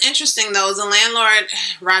 What is interesting, though, is the landlord,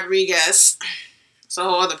 Rodriguez, it's a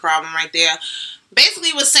whole other problem right there,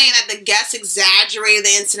 basically was saying that the guests exaggerated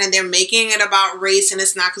the incident. They're making it about race, and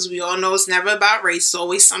it's not, because we all know it's never about race. It's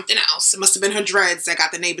always something else. It must have been her dreads that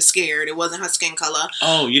got the neighbor scared. It wasn't her skin color.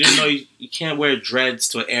 Oh, you didn't know you can't wear dreads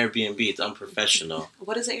to an Airbnb. It's unprofessional.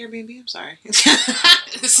 What is an Airbnb? I'm sorry. I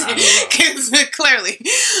Clearly.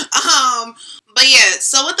 But yeah,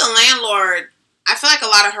 so with the landlord, I feel like a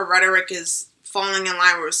lot of her rhetoric is falling in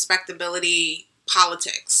line with respectability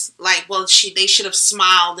politics. Like, well, they should have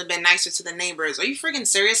smiled and been nicer to the neighbors. Are you freaking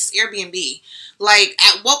serious? Airbnb. Like,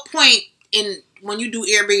 at what point when you do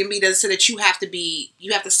Airbnb does it say that you have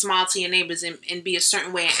to smile to your neighbors and be a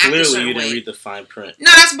certain way and act a certain way? Clearly, you didn't read the fine print.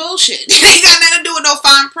 No, that's bullshit. It ain't got nothing to do with no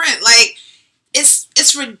fine print. Like,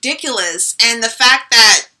 it's ridiculous. And the fact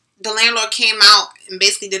that the landlord came out and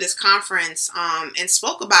basically did his conference and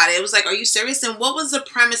spoke about it. It was like, are you serious? And what was the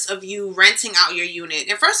premise of you renting out your unit?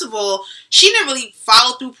 And first of all, she didn't really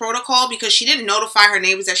follow through protocol because she didn't notify her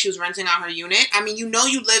neighbors that she was renting out her unit. I mean, you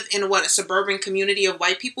live in a suburban community of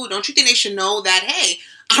white people. Don't you think they should know that, hey,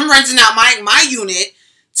 I'm renting out my unit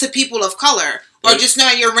to people of color? Or just know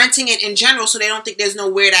you're renting it in general so they don't think there's no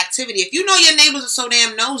weird activity. If you know your neighbors are so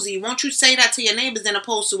damn nosy, won't you say that to your neighbors as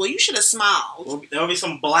opposed to, well, you should have smiled. Well, there'll be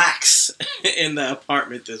some blacks in the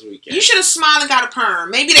apartment this weekend. You should have smiled and got a perm.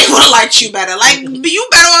 Maybe they would have liked you better. Like, you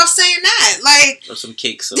better off saying that. Like, or some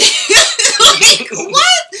cakes. Like,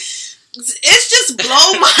 what? It's just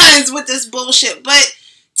blow minds with this bullshit. But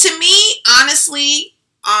to me, honestly,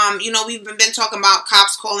 we've been talking about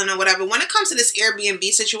cops calling or whatever. When it comes to this Airbnb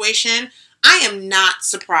situation, I am not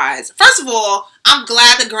surprised. First of all, I'm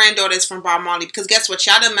glad the granddaughter is from Bob Marley because guess what?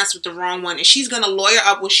 Y'all done messed with the wrong one. And she's going to lawyer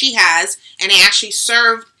up what she has. And they actually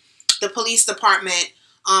served the police department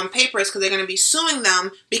papers because they're going to be suing them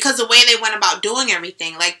because the way they went about doing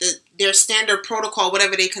everything, like their standard protocol,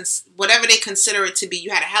 whatever they consider it to be. You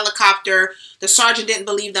had a helicopter. The sergeant didn't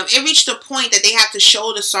believe them. It reached a point that they had to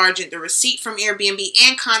show the sergeant the receipt from Airbnb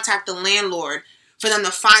and contact the landlord for them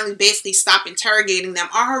to finally basically stop interrogating them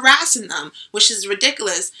or harassing them, which is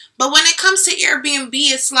ridiculous. But when it comes to Airbnb,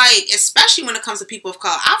 it's like, especially when it comes to people of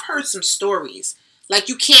color, I've heard some stories. Like,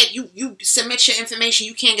 you can't, you submit your information,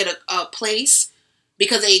 you can't get a place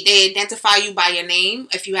because they identify you by your name,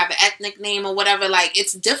 if you have an ethnic name or whatever. Like,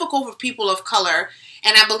 it's difficult for people of color.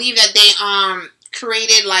 And I believe that they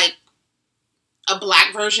created, like, a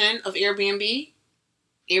black version of Airbnb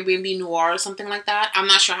Noir or something like that. I'm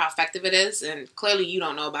not sure how effective it is, and clearly you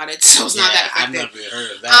don't know about it, so it's not that effective. I've never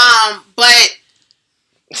heard of that. But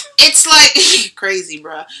it's like crazy,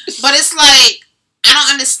 bro. But it's like, I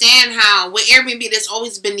don't understand how with Airbnb there's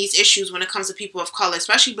always been these issues when it comes to people of color,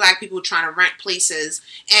 especially black people trying to rent places.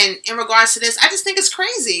 And in regards to this, I just think it's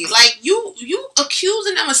crazy. Like, you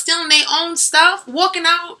accusing them of stealing their own stuff, walking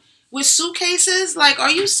out with suitcases. Like,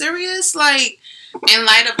 are you serious? Like, in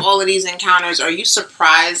light of all of these encounters, are you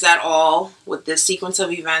surprised at all with this sequence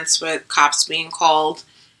of events with cops being called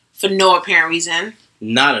for no apparent reason?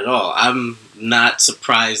 Not at all. I'm not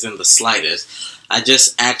surprised in the slightest. I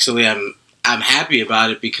just actually I'm happy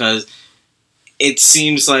about it because it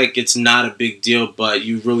seems like it's not a big deal, but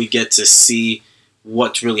you really get to see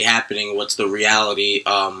what's really happening, what's the reality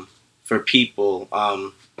for people.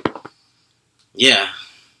 Yeah.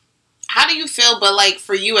 How do you feel, but like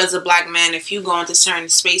for you as a black man, if you go into certain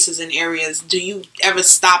spaces and areas, do you ever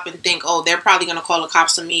stop and think, oh, they're probably going to call the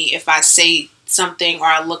cops on me if I say something or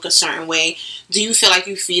I look a certain way. Do you feel like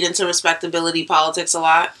you feed into respectability politics a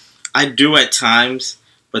lot? I do at times,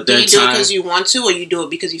 but do you do it because you want to, or you do it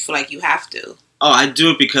because you feel like you have to? Oh, I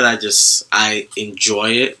do it because I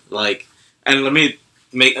enjoy it. Like, and let me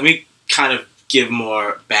kind of give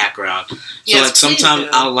more background. So Yes, like sometimes do.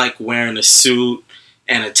 I'll like wearing a suit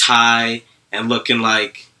and a tie and looking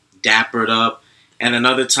like dappered up, and then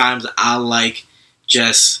other times I'll like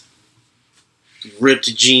just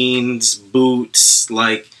ripped jeans, boots,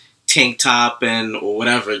 like tank top and or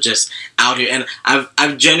whatever, just out here. And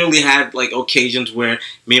I've genuinely had like occasions where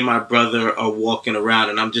me and my brother are walking around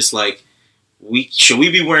and I'm just like, should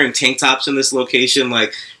we be wearing tank tops in this location?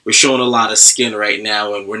 Like, we're showing a lot of skin right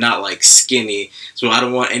now and we're not like skinny, so I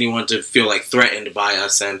don't want anyone to feel like threatened by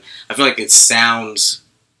us. And I feel like it sounds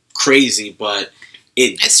crazy, but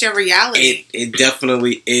it's your reality. It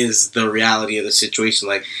definitely is the reality of the situation.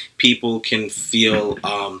 Like, people can feel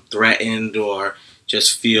threatened or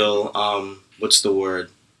just feel what's the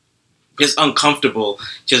word? Just uncomfortable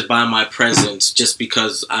just by my presence, just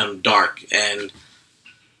because I'm dark. And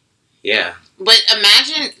yeah. But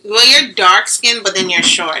imagine, well, you're dark skinned, but then you're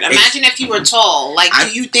short. Imagine if you were tall. Like,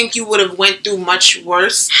 do you think you would have went through much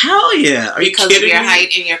worse? Hell yeah! Because of your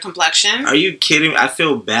height and your complexion? Are you kidding me? I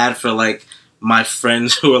feel bad for like my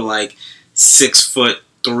friends who are like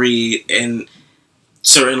 6'3" in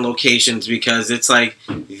certain locations, because it's like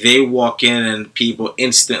they walk in and people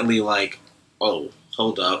instantly like, oh,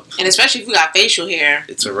 hold up. And especially if you got facial hair,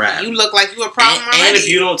 it's a wrap. You look like you a problem already. And if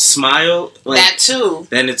you don't smile, like, that too,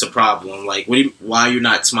 then it's a problem. Like, why are you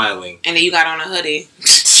not smiling? And then you got on a hoodie.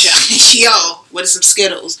 Yo, with some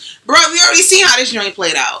Skittles. Bro, we already seen how this joint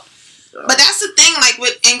played out. But that's the thing, like,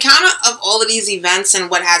 with encounter of all of these events and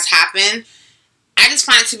what has happened, I just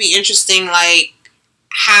find it to be interesting, like,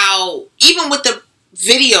 how, even with the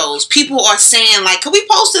videos, people are saying, like, can we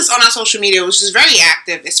post this on our social media, which is very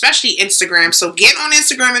active, especially Instagram. So get on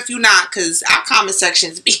Instagram if you're not, because our comment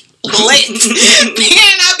sections be lit.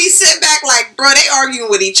 And I'll be sitting back like, bro, they arguing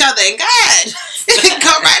with each other. And go ahead.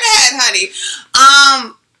 Go right ahead, honey.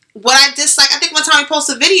 What I dislike, I think one time we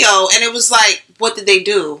posted a video and it was like, what did they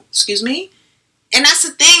do? Excuse me? And that's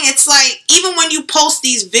the thing. It's like, even when you post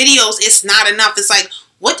these videos, it's not enough. It's like,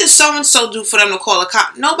 what did so-and-so do for them to call a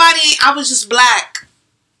cop? Nobody. I was just black.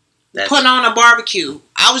 Putting on a barbecue.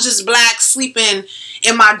 I was just black sleeping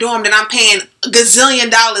in my dorm that I'm paying a gazillion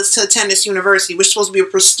dollars to attend this university, which is supposed to be a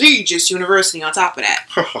prestigious university on top of that.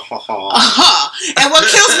 And what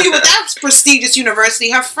kills me with that prestigious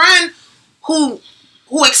university, her friend who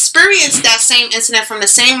experienced that same incident from the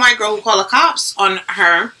same white girl who called the cops on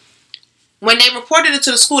her, when they reported it to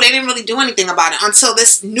the school, they didn't really do anything about it until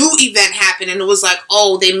this new event happened. And it was like,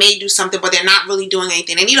 oh, they may do something, but they're not really doing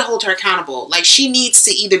anything. They need to hold her accountable. Like, she needs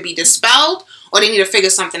to either be dispelled or they need to figure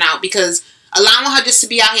something out, because allowing her just to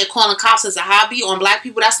be out here calling cops as a hobby on black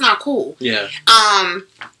people, that's not cool. Yeah. And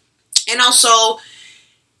also,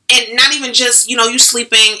 and not even just, you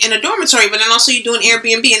sleeping in a dormitory, but then also you doing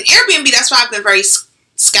Airbnb. And Airbnb, that's why I've been very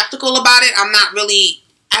skeptical about it. I'm not really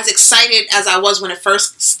as excited as I was when it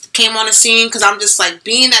first came on the scene, because I'm just like,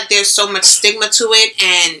 being that there's so much stigma to it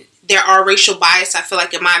and there are racial bias, I feel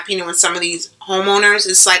like, in my opinion, with some of these homeowners,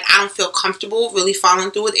 it's like I don't feel comfortable really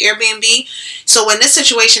following through with Airbnb. So when this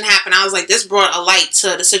situation happened, I was like, this brought a light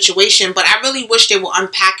to the situation, but I really wish they would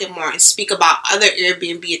unpack it more and speak about other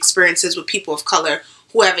Airbnb experiences with people of color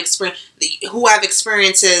who have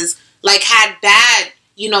experiences, like, had bad,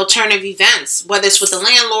 turn of events, whether it's with the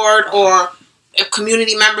landlord or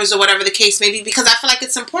community members or whatever the case may be, because I feel like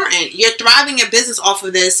it's important. You're thriving your business off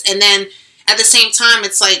of this, and then at the same time,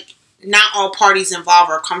 it's like not all parties involved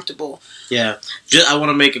are comfortable. Yeah. I want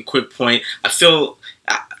to make a quick point. I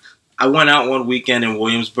went out one weekend in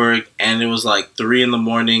Williamsburg, and it was like 3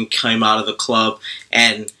 a.m, came out of the club,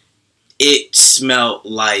 and it smelled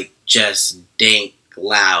like just dank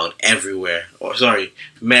loud everywhere. Or sorry,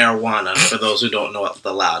 marijuana, for those who don't know what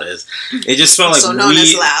the loud is. It just smelled like so known weed.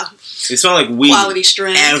 As loud. It smelled like weed quality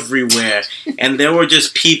strain everywhere. And there were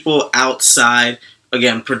just people outside,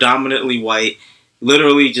 again, predominantly white,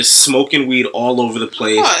 literally just smoking weed all over the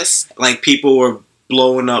place. Of course. Like, people were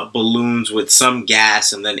blowing up balloons with some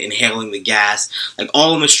gas and then inhaling the gas, like,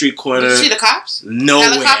 all in the street corner. Did you see the cops?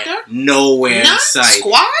 Nowhere in sight.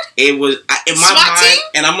 Squad? It was in my SWAT mind, team?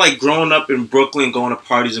 and I'm like growing up in Brooklyn, going to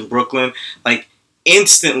parties in Brooklyn. Like,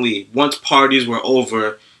 instantly, once parties were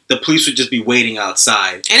over, the police would just be waiting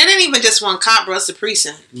outside. And it ain't even just one cop, bro. It's the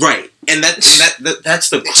precinct. Right. And that's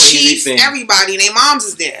the crazy chief, thing. Everybody, and their moms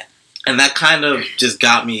is there. And that kind of just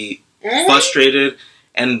got me frustrated,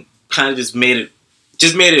 and kind of just made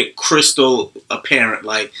it crystal apparent.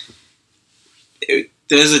 Like,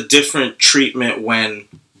 there's a different treatment when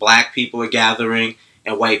black people are gathering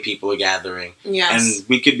and white people are gathering. Yes. And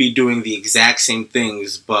we could be doing the exact same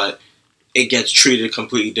things, but it gets treated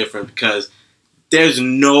completely different because there's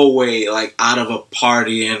no way, like, out of a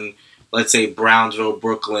party in, let's say, Brownsville,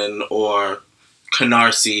 Brooklyn, or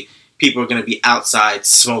Canarsie, people are going to be outside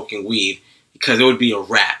smoking weed because it would be a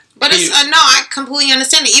wrap. But it's, no, I completely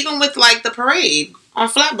understand it. Even with, like, the parade on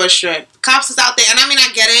Flatbush Strip, cops is out there. And, I mean,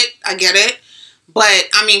 I get it. But,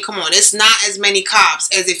 I mean, come on. It's not as many cops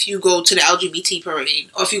as if you go to the LGBT parade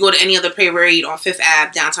or if you go to any other parade on Fifth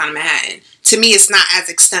Ave downtown Manhattan. To me, it's not as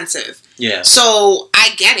extensive. Yeah. So, I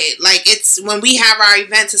get it. Like, it's when we have our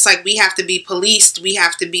events, it's like we have to be policed. We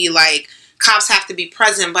have to be, like, cops have to be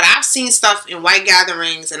present. But I've seen stuff in white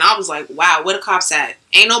gatherings, and I was like, wow, where the cops at?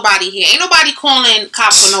 Ain't nobody here. Ain't nobody calling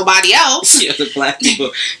cops for nobody else. Yeah, the black people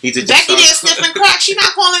need to just Becky there sniffing crack. She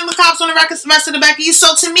not calling the cops on the rest of the Becky.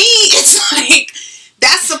 So to me, it's like,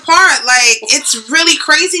 that's the part. Like, it's really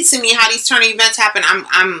crazy to me how these turning events happen.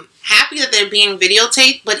 I'm happy that they're being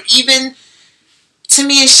videotaped, but even to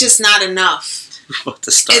me, it's just not enough. In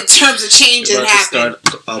terms of change and happen.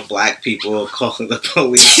 Black people calling the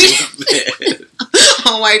police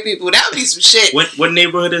on white people. That would be some shit. What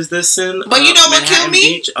neighborhood is this in? But you know what killed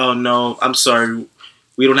me? Beach? Oh no, I'm sorry.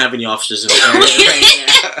 We don't have any officers in the area right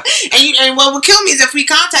now. And what would kill me is if we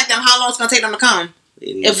contact them, how long it's going to take them to come?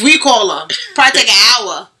 If we call them, probably take an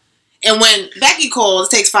hour. And when Becky calls,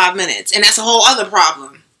 it takes 5 minutes. And that's a whole other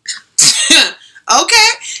problem. Okay.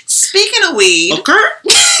 Speaking of weed. Okay.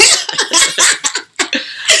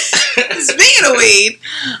 Speaking of weed,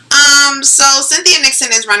 so Cynthia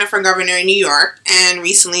Nixon is running for governor in New York, and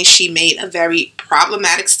recently she made a very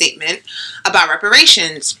problematic statement about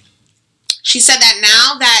reparations. She said that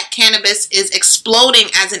now that cannabis is exploding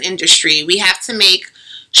as an industry, we have to make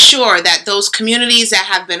sure that those communities that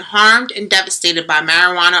have been harmed and devastated by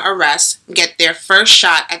marijuana arrests get their first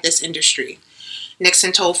shot at this industry.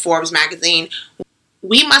 Nixon told Forbes magazine,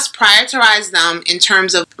 "We must prioritize them in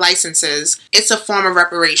terms of licenses. It's a form of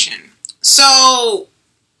reparation." So,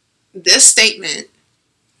 this statement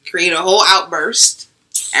created a whole outburst.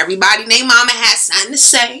 Everybody named Mama had something to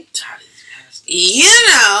say. You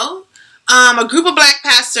know, a group of black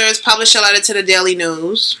pastors published a letter to the Daily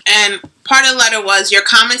News. And part of the letter was, "Your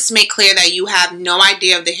comments make clear that you have no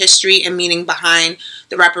idea of the history and meaning behind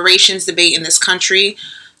the reparations debate in this country."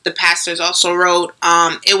 The pastors also wrote,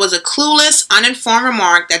 "It was a clueless, uninformed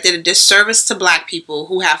remark that did a disservice to black people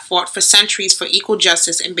who have fought for centuries for equal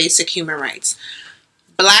justice and basic human rights."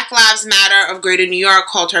 Black Lives Matter of Greater New York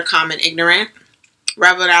called her comment ignorant.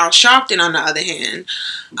 Reverend Al Sharpton, on the other hand,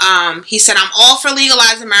 he said, "I'm all for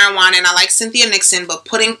legalizing marijuana and I like Cynthia Nixon, but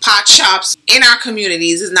putting pot shops in our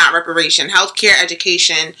communities is not reparation. Healthcare,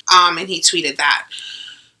 education," and he tweeted that.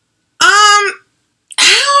 I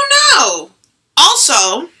don't know.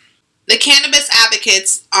 Also, the cannabis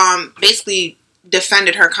advocates basically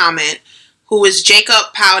defended her comment, who is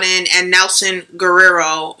Jacob Powden and Nelson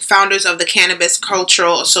Guerrero, founders of the Cannabis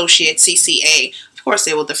Cultural Associates, CCA. Of course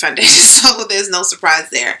they will defend it, so there's no surprise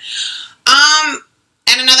there. And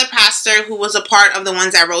another pastor who was a part of the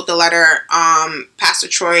ones that wrote the letter, Pastor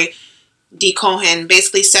Troy D. Cohen,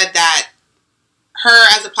 basically said that her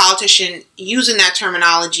as a politician using that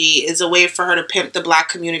terminology is a way for her to pimp the black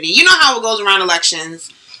community. You know how it goes around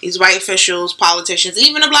elections. These white officials, politicians,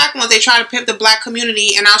 even the black ones, they try to pimp the black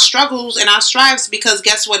community and our struggles and our strives because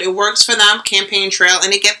guess what? It works for them, campaign trail,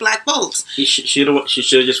 and they get black votes. She should have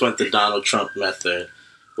just went the Donald Trump method.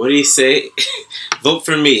 What did he say? Vote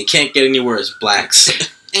for me. It can't get any worse, blacks.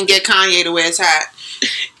 And get Kanye to wear his hat.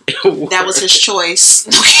 That was his choice.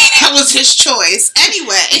 That was his choice.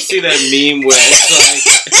 Anyway. You see that meme where it's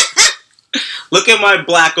like, look at my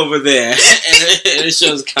black over there. And it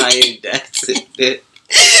shows Kanye. That's it.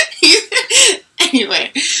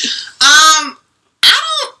 Anyway. I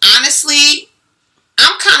don't, honestly,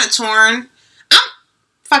 I'm kind of torn.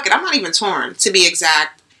 I'm not even torn, to be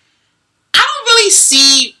exact.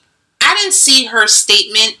 I didn't see her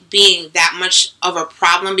statement being that much of a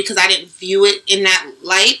problem because I didn't view it in that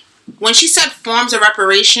light. When she said forms of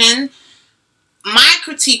reparation, my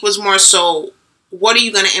critique was more so, what are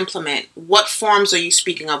you going to implement? What forms are you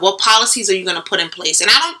speaking of? What policies are you going to put in place? And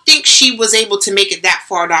I don't think she was able to make it that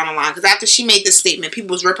far down the line because after she made this statement,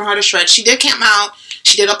 people was ripping her to shreds. She did come out.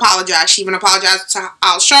 She did apologize. She even apologized to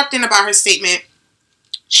Al Sharpton about her statement.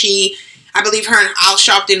 I believe her and Al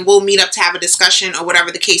Sharpton will meet up to have a discussion or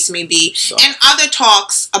whatever the case may be. And other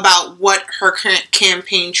talks about what her current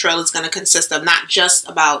campaign trail is going to consist of, not just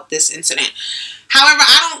about this incident. However,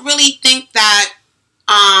 I don't really think that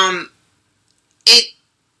it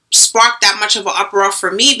spark that much of an uproar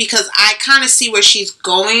for me because I kind of see where she's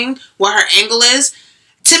going, what her angle is.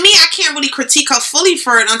 To me, I can't really critique her fully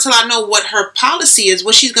for it until I know what her policy is,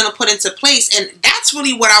 what she's going to put into place. And that's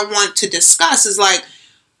really what I want to discuss is like,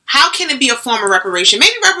 how can it be a form of reparation?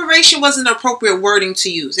 Maybe reparation wasn't the appropriate wording to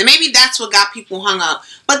use. And maybe that's what got people hung up.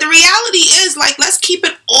 But the reality is, like, let's keep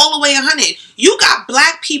it all the way 100. You got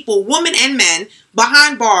black people, women and men,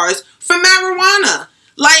 behind bars for marijuana.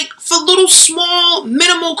 Like, for little, small,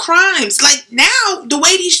 minimal crimes. Like, now, the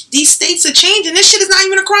way these states are changing, this shit is not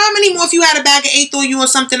even a crime anymore if you had a bag of eighth or you or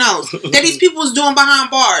something else that these people was doing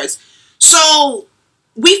behind bars. So,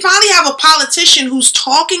 we finally have a politician who's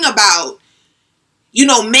talking about, you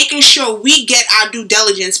know, making sure we get our due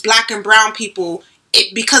diligence, black and brown people,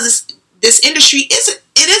 because this industry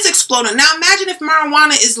is exploding. Now imagine if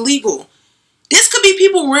marijuana is legal. This could be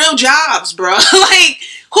people real jobs, bro. Like,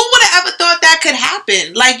 who would have ever thought that could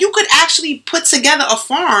happen? Like, you could actually put together a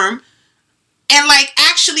farm and, like,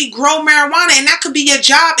 actually grow marijuana, and that could be your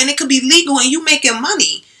job, and it could be legal, and you making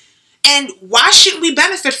money. And why shouldn't we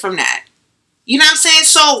benefit from that? You know what I'm saying?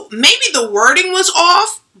 So maybe the wording was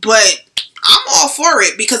off, but I'm all for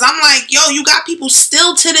it because I'm like, yo, you got people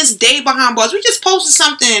still to this day behind bars. We just posted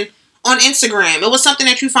something on Instagram. It was something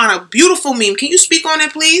that you found a beautiful meme. Can you speak on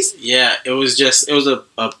it, please? Yeah, it was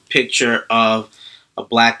a picture of a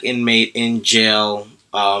black inmate in jail,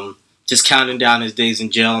 just counting down his days in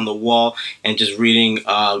jail on the wall and just reading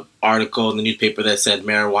an article in the newspaper that said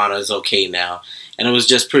marijuana is okay now. And it was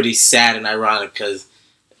just pretty sad and ironic because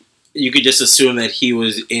you could just assume that he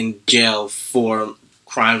was in jail for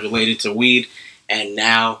crimes related to weed, and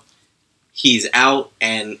now he's out,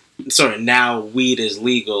 and now weed is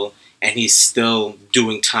legal, and he's still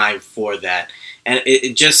doing time for that. And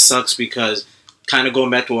it just sucks because, kind of going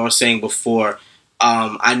back to what I was saying before,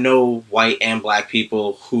 I know white and black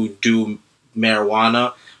people who do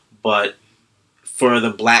marijuana, but for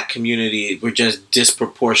the black community, we're just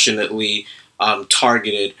disproportionately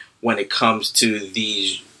targeted when it comes to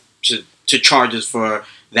these to charges for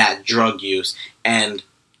that drug use. And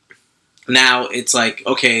now it's like,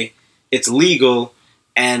 okay, it's legal,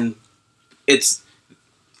 and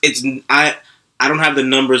I don't have the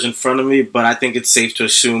numbers in front of me, but I think it's safe to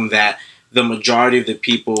assume that the majority of the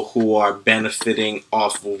people who are benefiting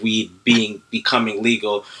off of weed becoming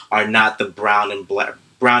legal are not the brown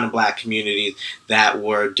and black communities that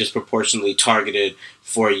were disproportionately targeted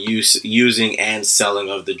for using and selling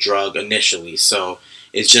of the drug initially. So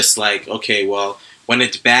it's just like, okay, well, when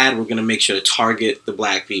it's bad, we're going to make sure to target the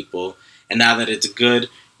black people. And now that it's good,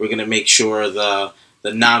 we're going to make sure the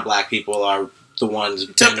non-black people are the ones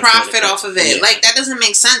to profit off of it. Yeah. Like, that doesn't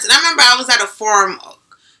make sense. And I remember I was at a forum a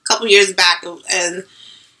couple years back, and it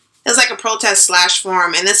was like a protest /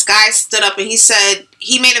 forum, and this guy stood up and he said,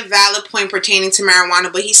 he made a valid point pertaining to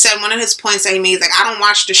marijuana, but he said one of his points that he made is like, I don't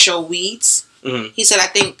watch the show Weeds. Mm-hmm. He said, I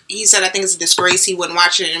think it's a disgrace he wouldn't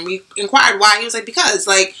watch it. And we inquired why. He was like, because,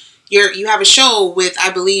 like, you have a show with,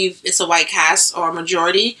 I believe it's a white cast or a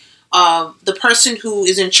majority of the person who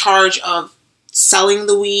is in charge of selling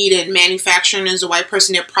the weed and manufacturing is a white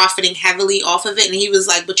person. They're profiting heavily off of it. And he was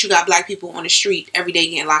like, but you got black people on the street every day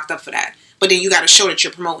getting locked up for that. But then you got to show that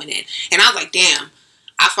you're promoting it. And I was like, damn,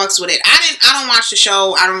 I fucks with it. I don't watch the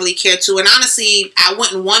show. I don't really care to. And honestly, I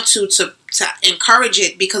wouldn't want to encourage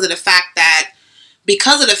it because of the fact that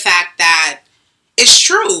it's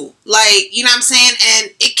true. Like, you know what I'm saying?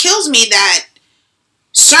 And it kills me that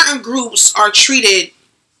certain groups are treated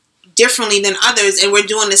differently than others, and we're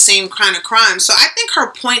doing the same kind of crime. So I think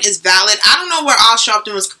her point is valid. I don't know where Al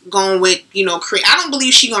Sharpton was going with, I don't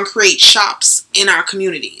believe she's going to create shops in our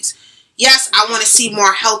communities. Yes, I want to see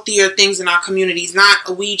more healthier things in our communities, not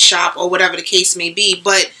a weed shop or whatever the case may be.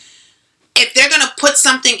 But if they're going to put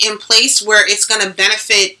something in place where it's going to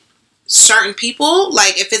benefit certain people,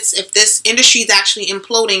 like if this industry is actually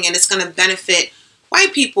imploding and it's going to benefit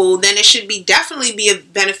white people, then it should definitely be a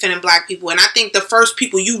benefiting black people. And I think the first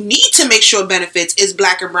people you need to make sure benefits is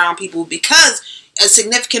black and brown people, because a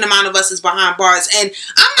significant amount of us is behind bars. And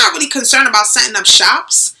I'm not really concerned about setting up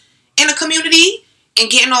shops in a community and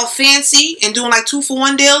getting all fancy and doing like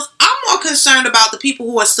 2-for-1 deals. I'm more concerned about the people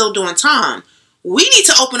who are still doing time. We need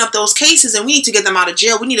to open up those cases and we need to get them out of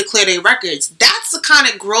jail. We need to clear their records. That's the kind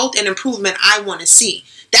of growth and improvement I want to see.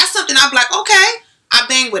 That's something I'm like, okay, I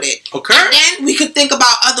bang with it. Okay. And then we could think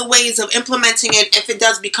about other ways of implementing it if it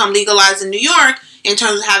does become legalized in New York, in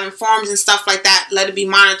terms of having farms and stuff like that, let it be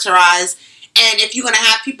monitorized. And if you're going to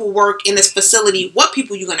have people work in this facility, what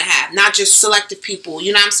people you're going to have, not just selective people,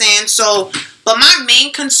 you know what I'm saying? So, but my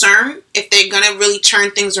main concern, if they're going to really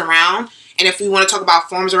turn things around And if we want to talk about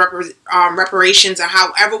forms of reparations or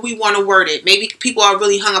however we want to word it, maybe people are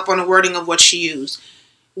really hung up on the wording of what she used.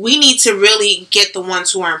 We need to really get the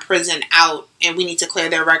ones who are in prison out, and we need to clear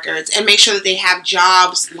their records and make sure that they have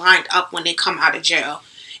jobs lined up when they come out of jail,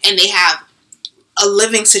 and they have a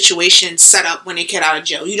living situation set up when they get out of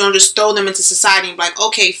jail. You don't just throw them into society and be like,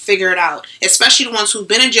 okay, figure it out. Especially the ones who've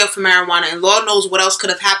been in jail for marijuana, and Lord knows what else could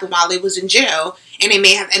have happened while they was in jail, and they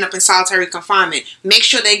may have ended up in solitary confinement. Make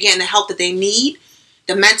sure they're getting the help that they need,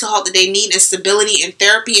 the mental health that they need, and stability and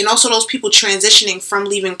therapy, and also those people transitioning from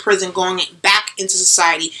leaving prison, going back into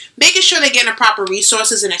society. Making sure they're getting the proper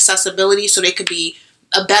resources and accessibility so they could be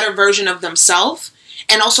a better version of themselves.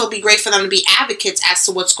 And also be great for them to be advocates as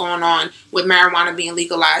to what's going on with marijuana being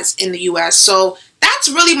legalized in the U.S. So that's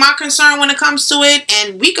really my concern when it comes to it.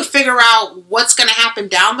 And we could figure out what's going to happen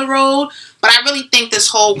down the road. But I really think this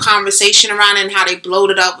whole conversation around it and how they blowed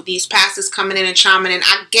it up with these pastors coming in and chiming in,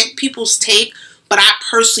 I get people's take, but I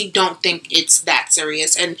personally don't think it's that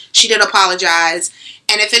serious. And she did apologize.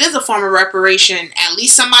 And if it is a form of reparation, at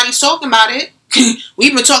least somebody's talking about it.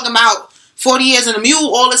 We've been talking about 40 years in a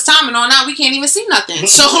mule all this time, and all now we can't even see nothing.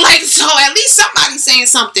 So at least somebody's saying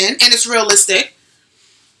something, and it's realistic.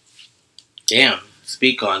 Damn,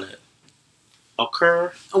 speak on it.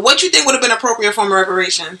 Occur. What you think would have been appropriate form of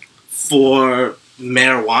reparation? For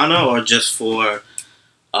marijuana or just for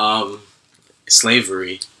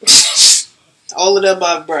slavery? All of the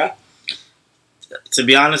above, bruh. To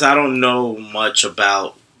be honest, I don't know much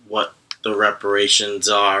about what the reparations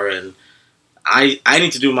are, and I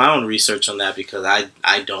need to do my own research on that because I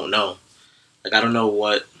don't know. Like, I don't know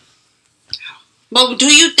what... But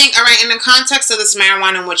do you think, all right, in the context of this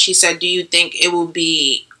marijuana and what she said, do you think it will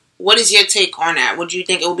be... What is your take on that? Would you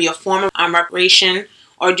think it will be a form of reparation,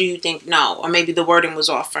 or do you think no? Or maybe the wording was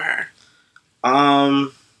off for her?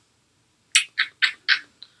 I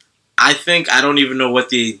think I don't even know what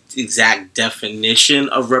the exact definition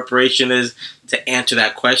of reparation is to answer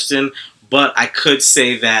that question, but I could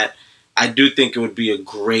say that I do think it would be a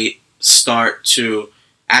great start to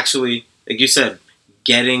actually, like you said,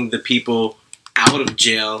 getting the people out of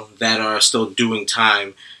jail that are still doing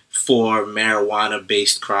time for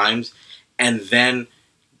marijuana-based crimes, and then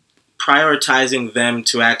prioritizing them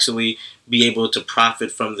to actually be able to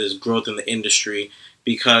profit from this growth in the industry,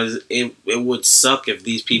 because it would suck if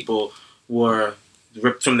these people were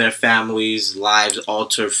ripped from their families, lives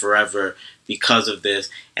altered forever because of this,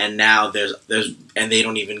 and now there's and they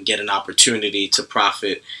don't even get an opportunity to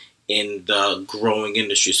profit in the growing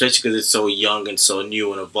industry, especially because it's so young and so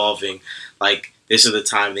new and evolving. Like, this is the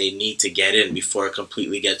time they need to get in before it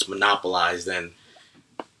completely gets monopolized. And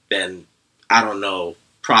then I don't know,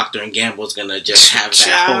 Procter and Gamble's gonna just have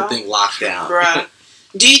that whole thing locked down. Bruh.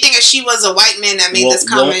 Do you think if she was a white man that made this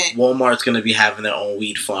comment? Walmart's gonna be having their own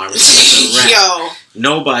weed farm. Yo,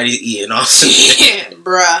 nobody's eating also. Yeah,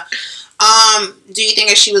 bruh. Do you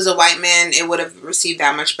think if she was a white man, it would have received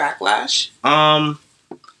that much backlash?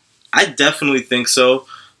 I definitely think so,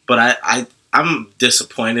 but I'm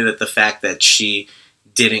disappointed at the fact that she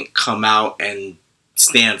didn't come out and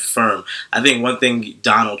stand firm. I think one thing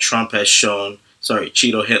Donald Trump has shown,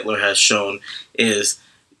 Cheeto Hitler has shown, is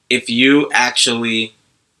if you actually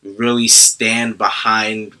really stand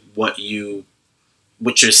behind what you're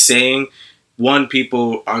saying, one,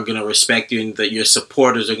 people are going to respect you, and that your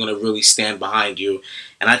supporters are going to really stand behind you.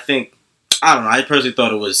 And I think, I don't know, I personally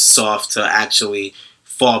thought it was soft to actually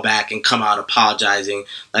fall back and come out apologizing.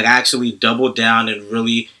 Like, actually double down and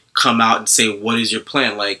really come out and say, what is your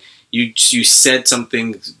plan? Like, you said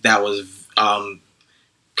something that was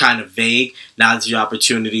kind of vague. Now it's your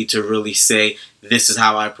opportunity to really say, this is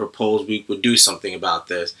how I propose we would do something about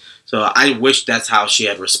this. So I wish that's how she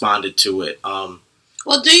had responded to it.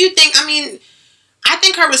 Well, do you think, I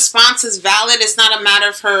think her response is valid. It's not a matter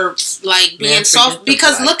of her being soft,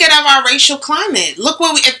 because look at our racial climate. Look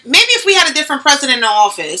what if we had a different president in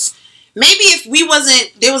office, maybe if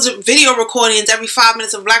there was a video recordings every 5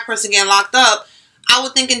 minutes of a black person getting locked up, I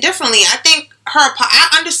would think differently. I think her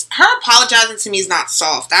apologizing to me is not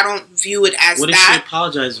soft. I don't view it as that. What is she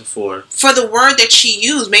apologizing for? For the word that she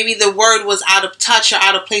used. Maybe the word was out of touch or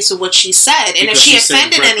out of place with what she said. And if she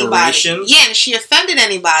offended anybody. Yeah, and she offended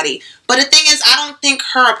anybody. But the thing is, I don't think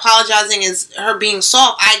her apologizing is her being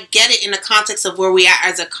soft. I get it in the context of where we are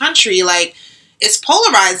as a country. Like, it's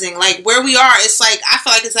polarizing. Like, where we are, it's like, I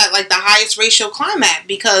feel like it's at the highest racial climate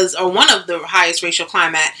or one of the highest racial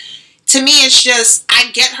climate. To me, it's just,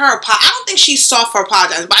 I get her. I don't think she's soft for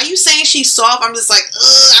apologizing. By you saying she's soft, I'm just like, ugh,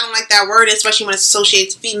 I don't like that word, especially when it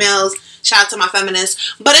associates females. Shout out to my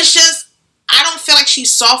feminists. But it's just, I don't feel like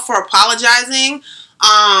she's soft for apologizing.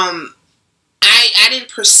 I didn't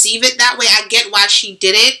perceive it that way. I get why she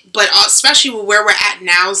did it, but especially with where we're at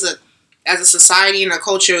now as a society and a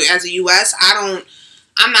culture as a U.S.,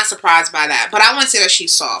 I'm not surprised by that. But I wouldn't say that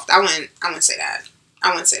she's soft. I wouldn't say that. I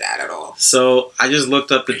wouldn't say that at all. So I just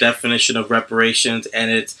looked up the definition of reparations,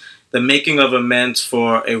 and it's the making of amends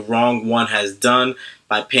for a wrong one has done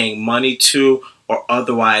by paying money to or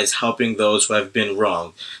otherwise helping those who have been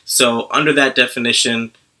wronged. So under that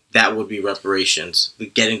definition, that would be reparations.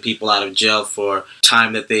 Getting people out of jail for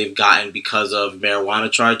time that they've gotten because of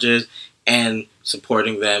marijuana charges and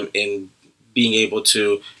supporting them in being able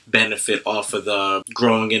to benefit off of the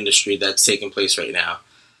growing industry that's taking place right now.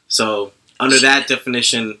 So under that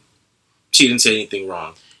definition, she didn't say anything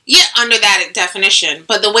wrong. Yeah, under that definition.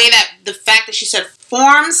 But the fact that she said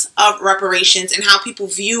forms of reparations and how people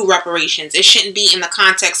view reparations, it shouldn't be in the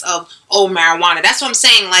context of, marijuana. That's what I'm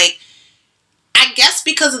saying. Like, I guess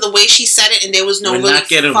because of the way she said it and there was no We're really not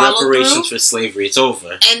getting reparations for slavery. It's over.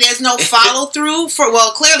 And there's no follow through for,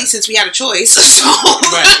 well, clearly since we had a choice. So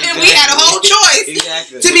right, exactly. We had a whole choice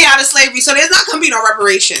exactly. to be out of slavery. So there's not going to be no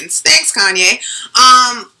reparations. Thanks, Kanye.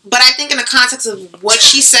 But I think in the context of what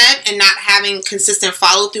she said and not having consistent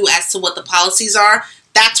follow through as to what the policies are,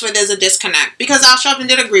 that's where there's a disconnect. Because Al Sharpton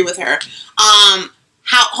did agree with her.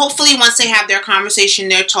 Hopefully once they have their conversation,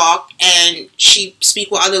 their talk, and she speak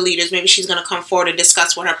with other leaders, maybe she's going to come forward and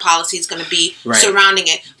discuss what her policy is going to be surrounding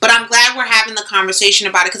it. But I'm glad we're having the conversation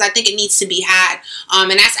about it because I think it needs to be had.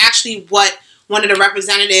 And that's actually what one of the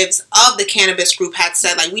representatives of the cannabis group had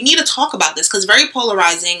said. Like, we need to talk about this because it's very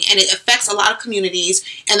polarizing and it affects a lot of communities.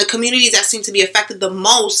 And the communities that seem to be affected the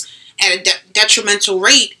most at a detrimental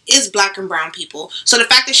rate is Black and brown people. So the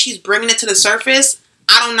fact that she's bringing it to the surface,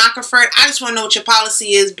 I don't knock her for it. I just want to know what your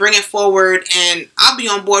policy is, bring it forward, and I'll be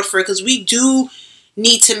on board for it because we do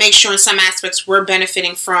need to make sure in some aspects we're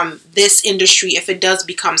benefiting from this industry if it does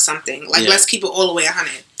become something. Like, let's keep it all the way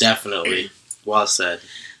 100. Definitely. Well said.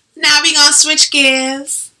 Now we going to switch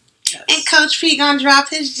gears. Yes. And Coach P going to drop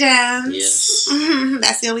his gems. Yes.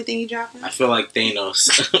 That's the only thing you dropping? I feel like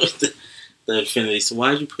Thanos. The Infinity. So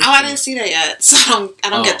why did you put I didn't see that yet. So I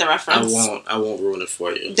don't get the reference. I won't ruin it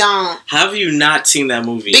for you. Don't. How have you not seen that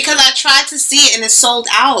movie? Because I tried to see it and it's sold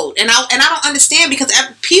out. And I don't understand because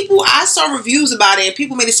I saw reviews about it and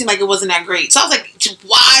people made it seem like it wasn't that great. So I was like,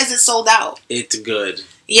 why is it sold out? It's good.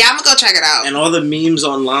 Yeah, I'm gonna go check it out. And all the memes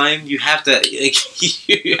online, you have to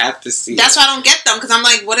see. That's why I don't get them because I'm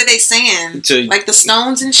like, what are they saying? Like the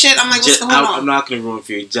Stones and shit. I'm like, what's going on? I'm not gonna ruin it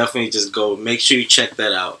for you. Definitely just go. Make sure you check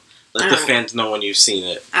that out. Let the fans know when you've seen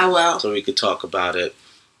it. I will. So we could talk about it.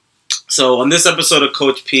 So on this episode of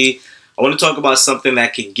Coach P, I want to talk about something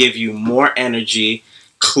that can give you more energy,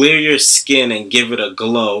 clear your skin, and give it a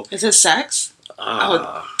glow. Is it sex?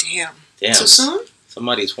 Oh, damn. Too soon?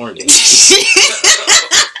 Somebody's horny.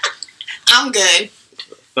 I'm good.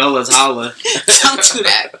 Fellas, holla. Don't do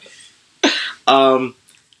that.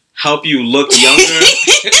 Help you look younger.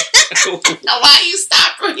 Why you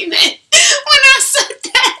stop reading it when I said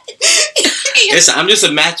that? Listen, I'm just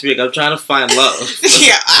a matchmaker. I'm trying to find love.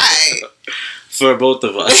 Yeah, alright. For both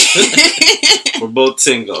of us. We're both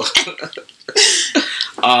single.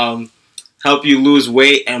 Help you lose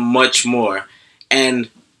weight and much more. And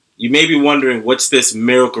you may be wondering, what's this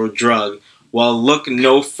miracle drug? Well, look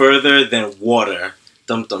no further than water.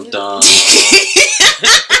 Dum dum dum.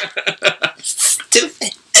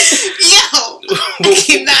 Stupid. Yo, I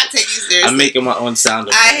cannot take you seriously. I'm making my own sound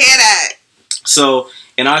effects. I hear that. So,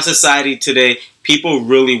 in our society today, people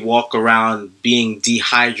really walk around being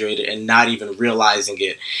dehydrated and not even realizing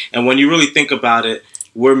it. And when you really think about it,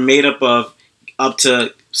 we're made up of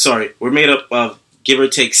give or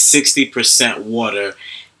take 60% water.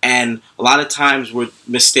 And a lot of times we're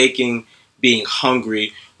mistaking being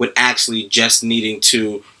hungry with actually just needing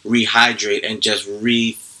to rehydrate and just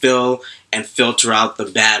refill and filter out the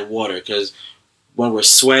bad water. Because when we're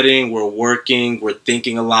sweating, we're working, we're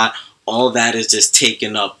thinking a lot, all that is just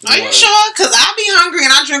taking up water. Are you sure? Because I be hungry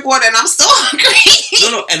and I drink water and I'm still hungry.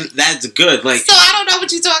 No, and that's good. Like, so I don't know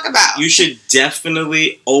what you talk about. You should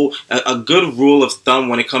definitely, a good rule of thumb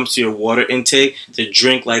when it comes to your water intake, to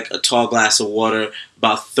drink like a tall glass of water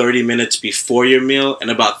about 30 minutes before your meal and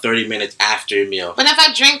about 30 minutes after your meal. But if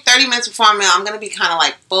I drink 30 minutes before a meal, I'm going to be kind of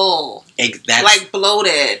like full. Like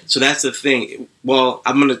bloated. So that's the thing. Well,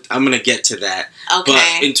 I'm gonna get to that. Okay.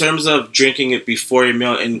 But in terms of drinking it before your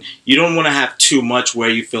meal, and you don't want to have too much where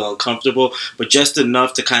you feel uncomfortable, but just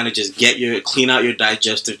enough to kind of just clean out your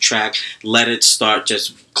digestive tract, let it start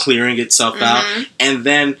just clearing itself out, and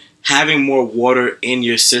then having more water in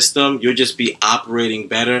your system, you'll just be operating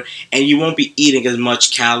better, and you won't be eating as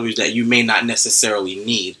much calories that you may not necessarily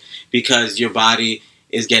need because your body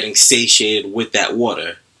is getting satiated with that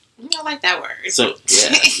water. I like that word. So,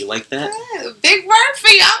 yeah, you like that? Big word for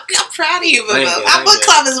you. I'm proud of you, Boo. Our book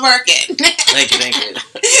club is working. Thank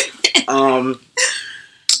you.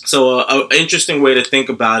 So, an interesting way to think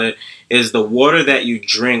about it is the water that you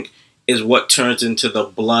drink is what turns into the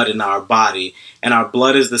blood in our body. And our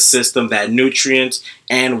blood is the system that nutrients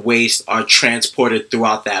and waste are transported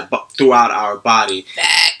throughout our body.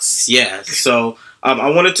 Facts. Yeah. So,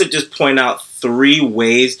 I wanted to just point out 3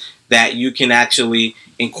 ways that you can actually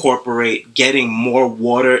incorporate getting more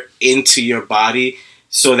water into your body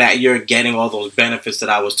so that you're getting all those benefits that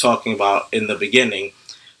I was talking about in the beginning.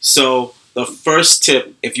 So the first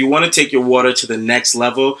tip, if you want to take your water to the next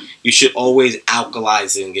level, you should always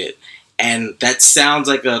alkalizing it. And that sounds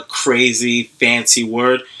like a crazy fancy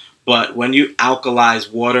word, but when you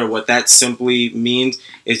alkalize water, what that simply means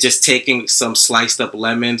is just taking some sliced up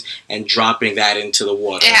lemons and dropping that into the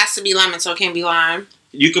water. It has to be lemon, so it can't be lime.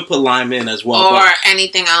 You could put lime in as well. Or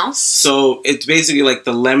anything else. So it's basically like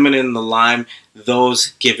the lemon and the lime,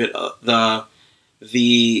 those give it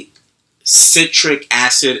the citric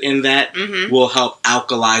acid in that will help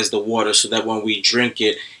alkalize the water so that when we drink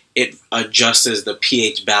it, it adjusts the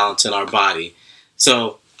pH balance in our body.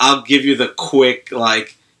 So I'll give you the quick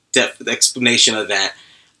explanation of that.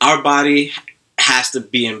 Our body has to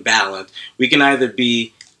be in balance. We can either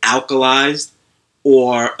be alkalized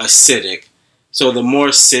or acidic. So the more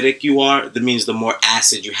acidic you are, that means the more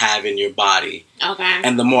acid you have in your body. Okay.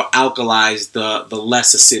 And the more alkalized, the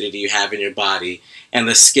less acidity you have in your body. And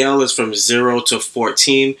the scale is from 0 to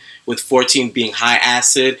 14, with 14 being high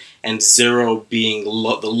acid and 0 being the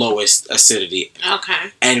lowest acidity.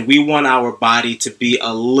 Okay. And we want our body to be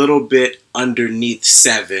a little bit underneath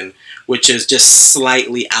 7, which is just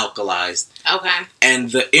slightly alkalized. Okay.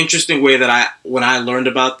 And the interesting way that when I learned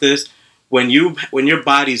about this, when your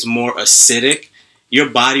body's more acidic, your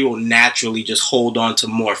body will naturally just hold on to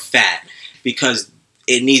more fat because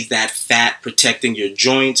it needs that fat protecting your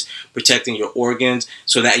joints, protecting your organs,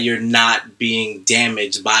 so that you're not being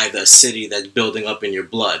damaged by the acidity that's building up in your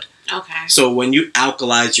blood. Okay. So when you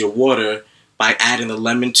alkalize your water by adding the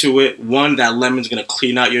lemon to it, one, that lemon's going to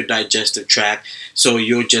clean out your digestive tract, so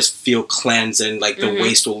you'll just feel cleansed and like the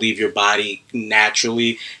waste will leave your body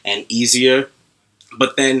naturally and easier.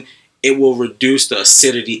 But then it will reduce the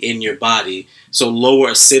acidity in your body. So lower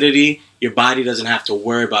acidity, your body doesn't have to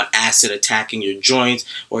worry about acid attacking your joints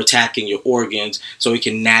or attacking your organs, so it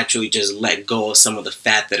can naturally just let go of some of the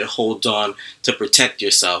fat that it holds on to protect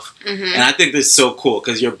yourself. And I think this is so cool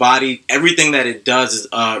because your body, everything that it does is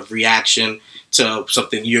a reaction to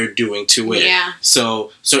something you're doing to it. Yeah.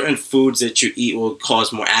 So certain foods that you eat will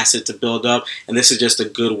cause more acid to build up, and this is just a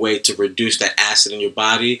good way to reduce that acid in your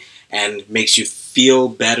body and makes you feel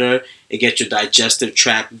better. It gets your digestive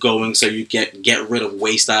tract going, so you get rid of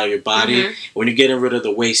waste out of your body. When you're getting rid of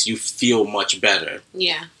the waste, you feel much better.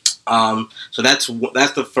 Yeah. So that's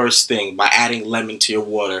the first thing. By adding lemon to your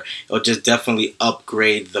water, it'll just definitely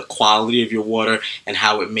upgrade the quality of your water and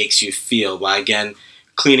how it makes you feel by, again,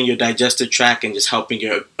 cleaning your digestive tract and just helping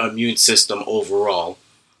your immune system overall.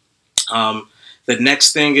 The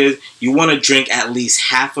next thing is you want to drink at least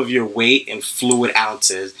half of your weight in fluid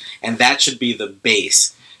ounces, and that should be the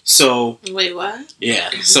base. So wait, what? Yeah.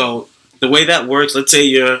 So the way that works, let's say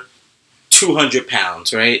you're 200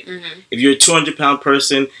 pounds, right? If you're a 200-pound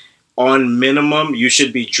person, on minimum, you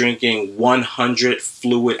should be drinking 100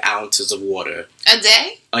 fluid ounces of water. A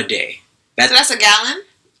day? A day. So that's a gallon?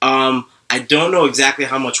 I don't know exactly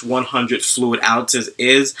how much 100 fluid ounces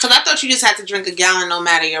is. Because I thought you just had to drink a gallon no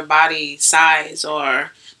matter your body size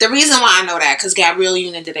or... The reason why I know that, because Gabrielle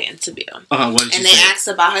Union did an interview. What did and they say? Asked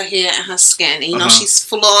about her hair and her skin. And, you know, she's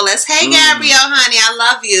flawless. Hey, Gabrielle, honey, I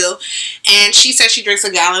love you. And she said she drinks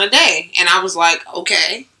a gallon a day. And I was like,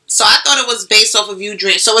 okay. So I thought it was based off of you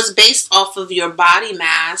drink. So it's based off of your body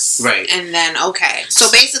mass. Right. And then, okay.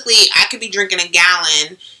 So basically, I could be drinking a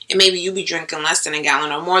gallon, and maybe you be drinking less than a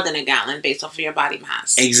gallon or more than a gallon based off of your body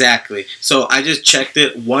mass. Exactly. So I just checked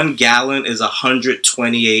it. 1 gallon is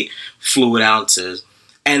 128 fluid ounces.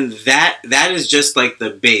 And that is just like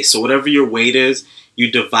the base. So whatever your weight is,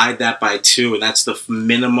 you divide that by 2, and that's the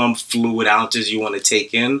minimum fluid ounces you want to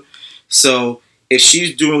take in. So if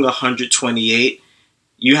she's doing 128,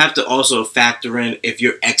 you have to also factor in if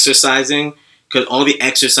you're exercising, because all the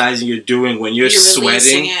exercising you're doing when you're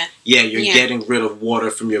sweating, you're getting rid of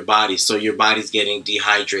water from your body, so your body's getting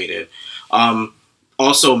dehydrated.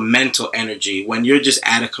 Also, mental energy. When you're just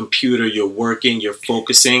at a computer, you're working, you're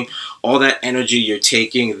focusing, all that energy you're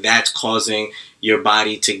taking, that's causing your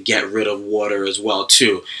body to get rid of water as well,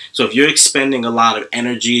 too. So if you're expending a lot of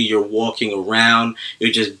energy, you're walking around, you're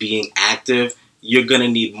just being active, you're going to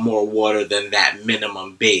need more water than that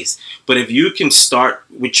minimum base. But if you can start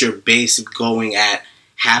with your base going at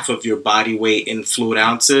half of your body weight in fluid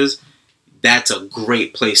ounces, that's a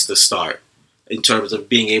great place to start in terms of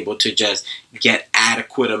being able to just get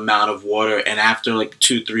adequate amount of water. And after like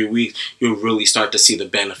 2-3 weeks, you'll really start to see the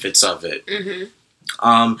benefits of it.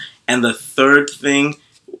 And the third thing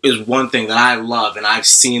is one thing that I love, and I've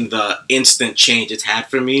seen the instant change it's had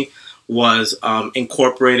for me, was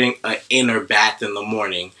incorporating an inner bath in the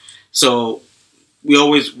morning. So we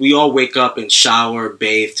all wake up and shower,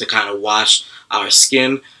 bathe to kind of wash our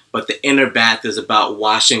skin, but the inner bath is about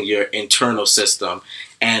washing your internal system.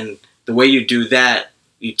 And the way you do that,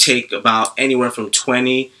 you take about anywhere from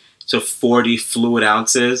 20 to 40 fluid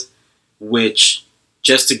ounces, which,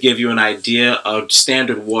 just to give you an idea, a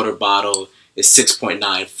standard water bottle is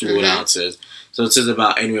 6.9 fluid ounces. So this is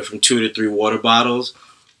about anywhere from 2 to 3 water bottles.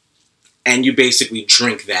 And you basically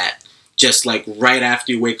drink that. Just like right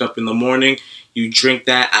after you wake up in the morning, you drink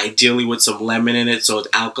that, ideally with some lemon in it so it's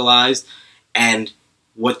alkalized. And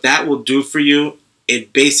what that will do for you,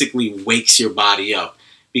 it basically wakes your body up.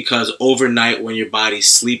 Because overnight when your body's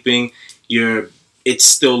sleeping, it's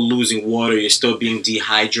still losing water, you're still being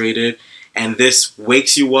dehydrated. And this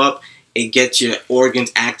wakes you up, it gets your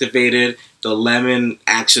organs activated, the lemon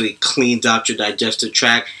actually cleans out your digestive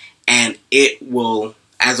tract, and it will,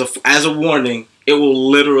 as a warning, it will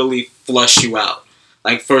literally flush you out.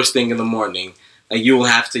 Like first thing in the morning. Like you will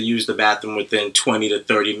have to use the bathroom within 20 to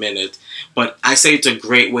 30 minutes. But I say it's a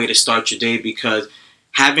great way to start your day because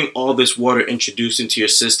having all this water introduced into your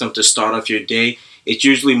system to start off your day, it's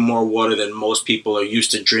usually more water than most people are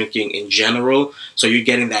used to drinking in general. So you're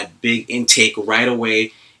getting that big intake right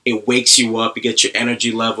away. It wakes you up. It gets your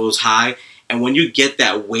energy levels high. And when you get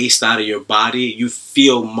that waste out of your body, you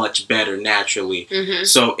feel much better naturally.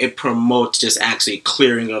 So it promotes just actually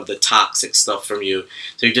clearing of the toxic stuff from you.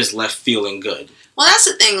 So you're just left feeling good. Well, that's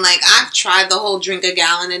the thing. Like, I've tried the whole drink a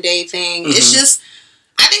gallon a day thing. It's just,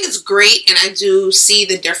 I think it's great, and I do see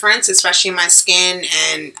the difference, especially in my skin.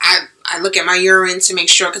 And I look at my urine to make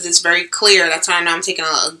sure, because it's very clear. That's how I know I'm taking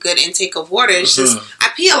a good intake of water. It's just, I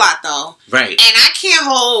pee a lot, though. Right. And I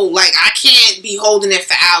can't be holding it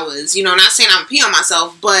for hours. You know, not saying I'm pee on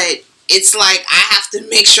myself, but it's like I have to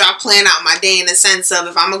make sure I plan out my day in the sense of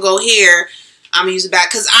if I'm going to go here, I'm going to use it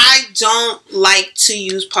back. Because I don't like to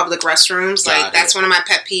use public restrooms. Like, that's one of my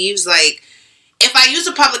pet peeves. Like, if I use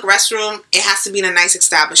a public restroom, it has to be in a nice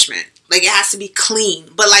establishment. Like, it has to be clean.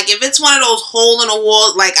 But, like, if it's one of those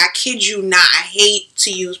hole-in-the-wall, like, I kid you not, I hate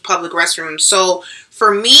to use public restrooms. So,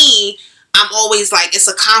 for me, I'm always, like, it's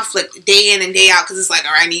a conflict day in and day out. Because it's like,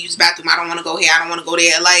 all right, I need to use the bathroom. I don't want to go here. I don't want to go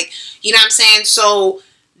there. Like, you know what I'm saying? So,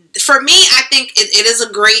 for me, I think it is a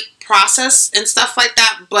great process and stuff like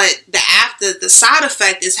that, but the side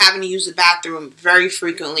effect is having to use the bathroom very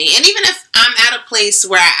frequently. And even if I'm at a place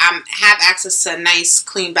where I have access to a nice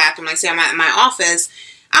clean bathroom, like say I'm at my office,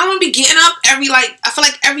 I don't want to be getting up every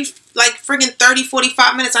friggin' 30,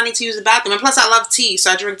 45 minutes I need to use the bathroom. And plus I love tea,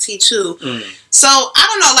 so I drink tea too. So I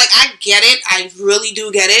don't know, like I get it, I really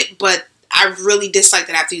do get it, but I really dislike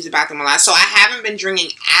that I have to use the bathroom a lot. So I haven't been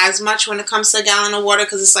drinking as much when it comes to a gallon of water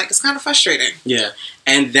because it's kind of frustrating. Yeah,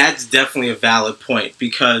 and that's definitely a valid point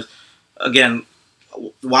because, again,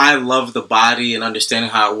 why I love the body and understanding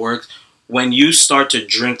how it works, when you start to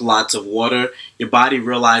drink lots of water, your body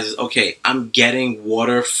realizes, okay, I'm getting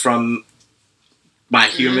water from my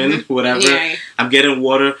human, whatever. Yeah. I'm getting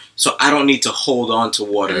water, so I don't need to hold on to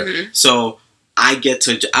water. So I'm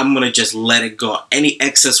going to just let it go. Any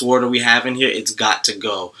excess water we have in here, it's got to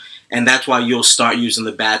go. And that's why you'll start using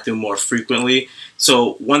the bathroom more frequently.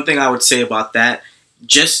 So one thing I would say about that,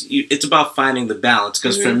 it's about finding the balance.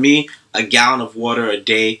 Because for me, a gallon of water a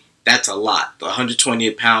day, that's a lot.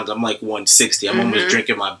 128 pounds, I'm like 160. I'm almost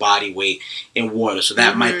drinking my body weight in water. So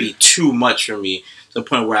that might be too much for me, to the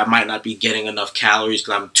point where I might not be getting enough calories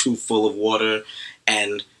because I'm too full of water.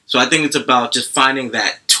 And so I think it's about just finding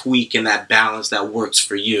that tweak and that balance that works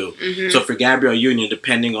for you. So for Gabrielle Union,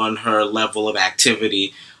 depending on her level of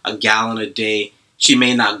activity, a gallon a day, she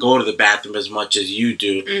may not go to the bathroom as much as you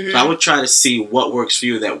do. So I would try to see what works for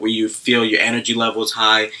you, that where you feel your energy level is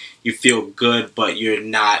high, you feel good, but you're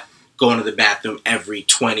not going to the bathroom every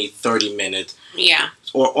 20, 30 minutes. Yeah.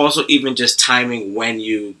 Or also even just timing when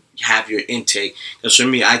you have your intake. Because for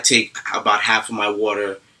me, I take about half of my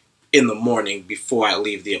water in the morning before I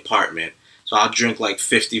leave the apartment. So I'll drink like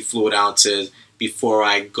 50 fluid ounces before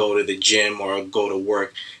I go to the gym or go to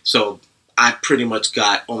work. So I pretty much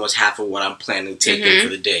got almost half of what I'm planning to take in for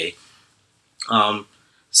the day.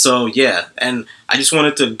 So yeah, and I just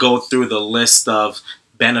wanted to go through the list of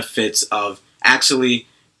benefits of actually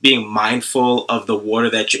being mindful of the water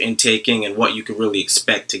that you're intaking and what you can really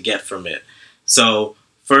expect to get from it. So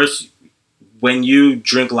first, when you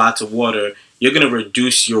drink lots of water, you're going to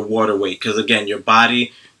reduce your water weight because, again, your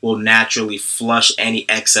body will naturally flush any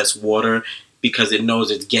excess water because it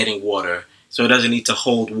knows it's getting water. So it doesn't need to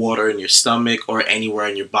hold water in your stomach or anywhere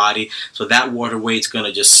in your body. So that water weight's going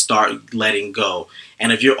to just start letting go.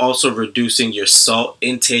 And if you're also reducing your salt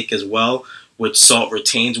intake as well, which salt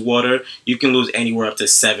retains water, you can lose anywhere up to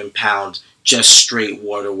 7 pounds just straight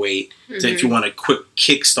water weight. So if you want a quick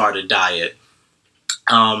kickstart a diet.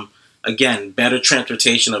 Again, better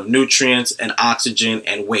transportation of nutrients and oxygen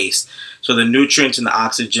and waste. So the nutrients and the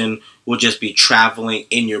oxygen will just be traveling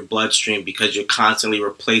in your bloodstream because you're constantly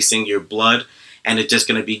replacing your blood, and it's just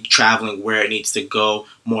going to be traveling where it needs to go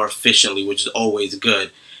more efficiently, which is always good.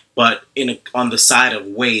 But on the side of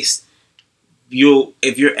waste,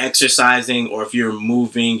 if you're exercising or if you're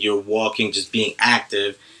moving, you're walking, just being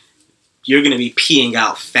active, you're going to be peeing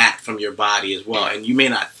out fat from your body as well. And you may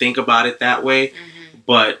not think about it that way,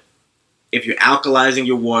 but if you're alkalizing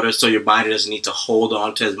your water so your body doesn't need to hold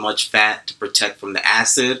on to as much fat to protect from the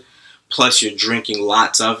acid, plus you're drinking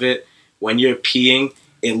lots of it, when you're peeing,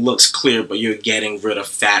 it looks clear, but you're getting rid of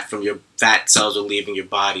fat from your fat cells are leaving your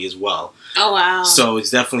body as well. Oh, wow. So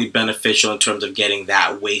it's definitely beneficial in terms of getting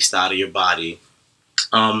that waste out of your body.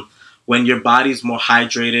 When your body's more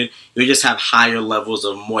hydrated, you just have higher levels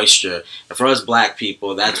of moisture. And for us black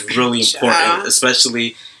people, that's really important,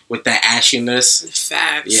 especially with that ashiness.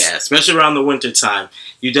 Facts. Yeah, especially around the winter time.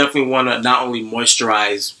 You definitely want to not only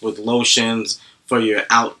moisturize with lotions for your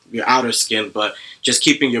outer skin, but just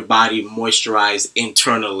keeping your body moisturized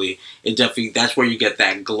internally. That's where you get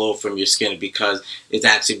that glow from your skin because it's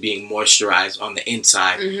actually being moisturized on the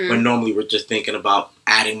inside. When normally we're just thinking about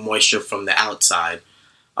adding moisture from the outside.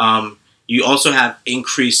 You also have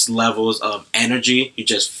increased levels of energy. You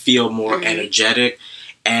just feel more energetic,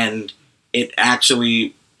 and it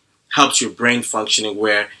actually helps your brain functioning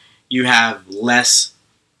where you have less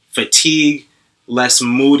fatigue, less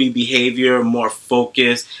moody behavior, more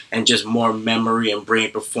focus, and just more memory and brain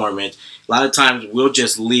performance. A lot of times we'll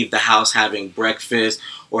just leave the house having breakfast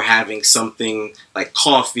or having something like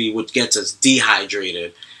coffee, which gets us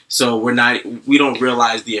dehydrated. So we don't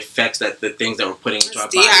realize the effects that the things that we're putting into our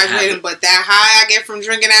body have. Dehydrated, but that high I get from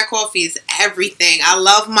drinking that coffee is everything. I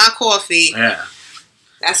love my coffee. Yeah.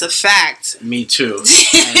 That's a fact. Me too.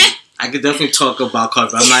 And I could definitely talk about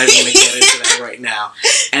coffee. I'm not even going to get into that right now.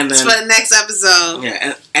 And then, it's for the next episode.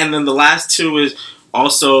 Yeah, and then the last two is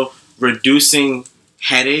also reducing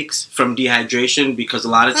headaches from dehydration because a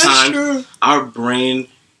lot of times our brain,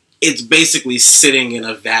 it's basically sitting in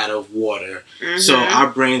a vat of water. So our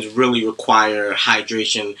brains really require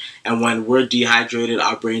hydration. And when we're dehydrated,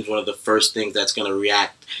 our brain's one of the first things that's going to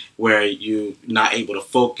react where you're not able to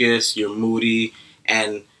focus, you're moody,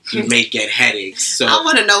 and you may get headaches. So I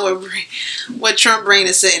want to know what Trump brain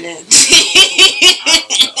is sitting in.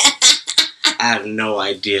 I have no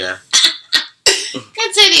idea.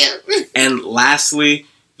 Continue. And lastly,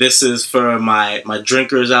 this is for my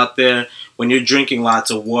drinkers out there. When you're drinking lots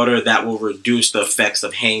of water, that will reduce the effects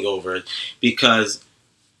of hangover because,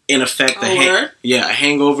 in effect, a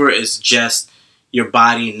hangover is just your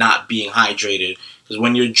body not being hydrated. Because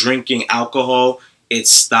when you're drinking alcohol, it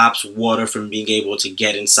stops water from being able to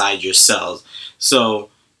get inside your cells. So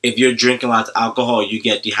if you're drinking lots of alcohol, you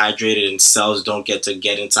get dehydrated and cells don't get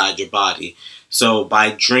inside your body. So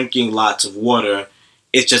by drinking lots of water,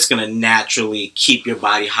 it's just going to naturally keep your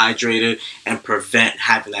body hydrated and prevent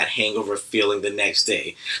having that hangover feeling the next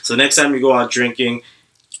day. So next time you go out drinking,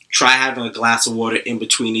 try having a glass of water in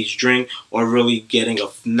between each drink or really getting a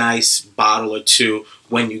nice bottle or two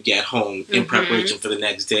when you get home in preparation for the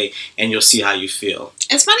next day, and you'll see how you feel.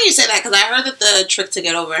 It's funny you say that because I heard that the trick to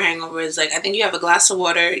get over a hangover is I think you have a glass of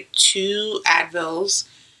water, 2 Advils,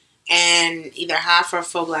 and either half or a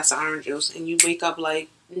full glass of orange juice, and you wake up like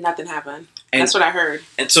nothing happened. That's what I heard.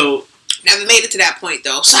 And so... Never made it to that point,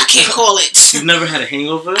 though, so I can't call it. You've never had a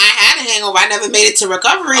hangover? I had a hangover. I never made it to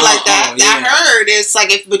recovery like that. Yeah. I heard it's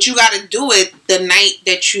like, but you got to do it the night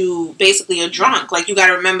that you basically are drunk. Like, you got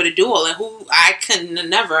to remember to do all that. I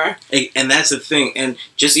couldn't never. And that's the thing. And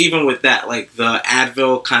just even with that, like, the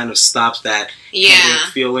Advil kind of stops that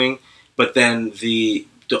headache feeling. But then the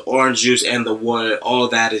orange juice and the water, all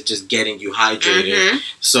of that is just getting you hydrated.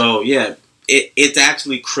 So, yeah, it's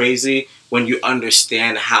actually crazy. When you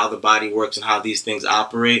understand how the body works and how these things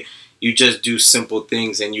operate, you just do simple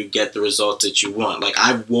things and you get the results that you want. Like,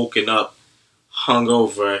 I've woken up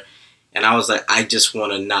hungover and I was like, I just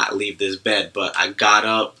want to not leave this bed. But I got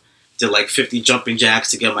up, did like 50 jumping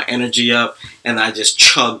jacks to get my energy up, and I just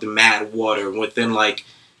chugged mad water. And within like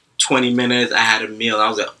 20 minutes, I had a meal. I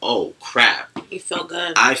was like, oh, crap. You feel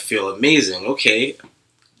good. I feel amazing. Okay.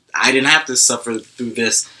 I didn't have to suffer through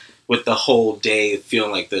this with the whole day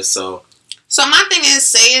feeling like this. So my thing is,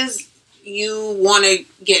 say you want to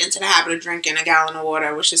get into the habit of drinking a gallon of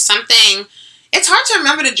water, which is something, it's hard to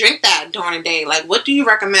remember to drink that during the day. Like, what do you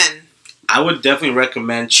recommend? I would definitely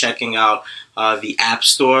recommend checking out the App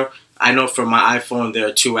Store. I know for my iPhone, there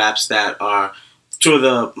are two apps that are two of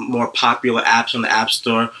the more popular apps on the App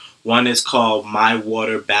Store. One is called My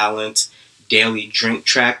Water Balance Daily Drink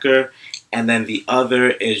Tracker, and then the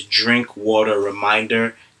other is Drink Water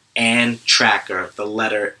Reminder and Tracker, the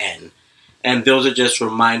letter N. And those are just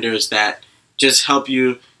reminders that just help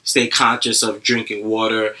you stay conscious of drinking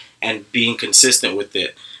water and being consistent with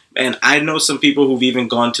it. And I know some people who've even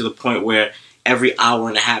gone to the point where every hour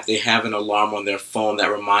and a half they have an alarm on their phone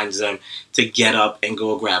that reminds them to get up and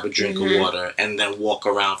go grab a drink of water and then walk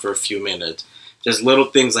around for a few minutes. Just little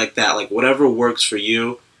things like that. Like whatever works for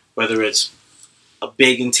you, whether it's a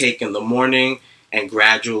big intake in the morning and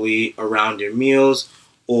gradually around your meals,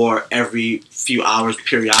 or every few hours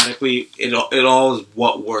periodically, it all is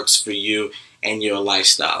what works for you and your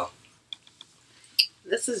lifestyle.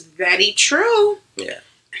 This is very true. Yeah.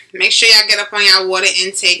 Make sure y'all get up on your water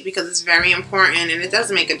intake because it's very important and it does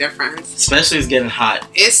make a difference. Especially it's getting hot.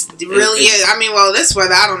 It's really is. I mean, well, this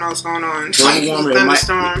weather, I don't know what's going on.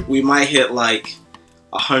 We might hit like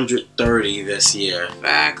 130 this year.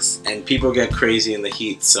 Facts. And people get crazy in the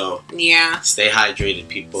heat, so yeah. Stay hydrated,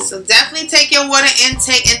 people. So definitely take your water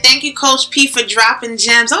intake, and thank you, Coach P, for dropping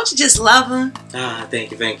gems. Don't you just love him?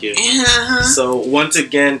 Thank you. So once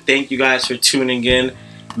again, thank you guys for tuning in.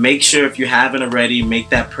 Make sure if you haven't already, make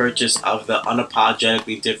that purchase of the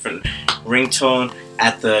Unapologetically Different ringtone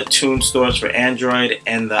at the Tune stores for Android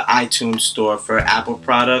and the iTunes store for Apple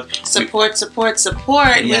product. Support. Yes.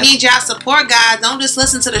 We need y'all support, guys. Don't just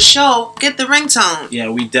listen to the show. Get the ringtone. Yeah,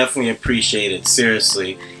 we definitely appreciate it.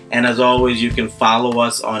 Seriously. And as always, you can follow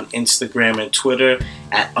us on Instagram and Twitter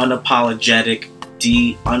at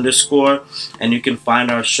unapologeticd_. And you can find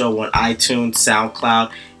our show on iTunes,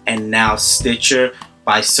 SoundCloud, and now Stitcher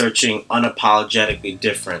by searching Unapologetically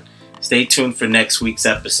Different. Stay tuned for next week's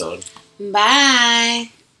episode. Bye.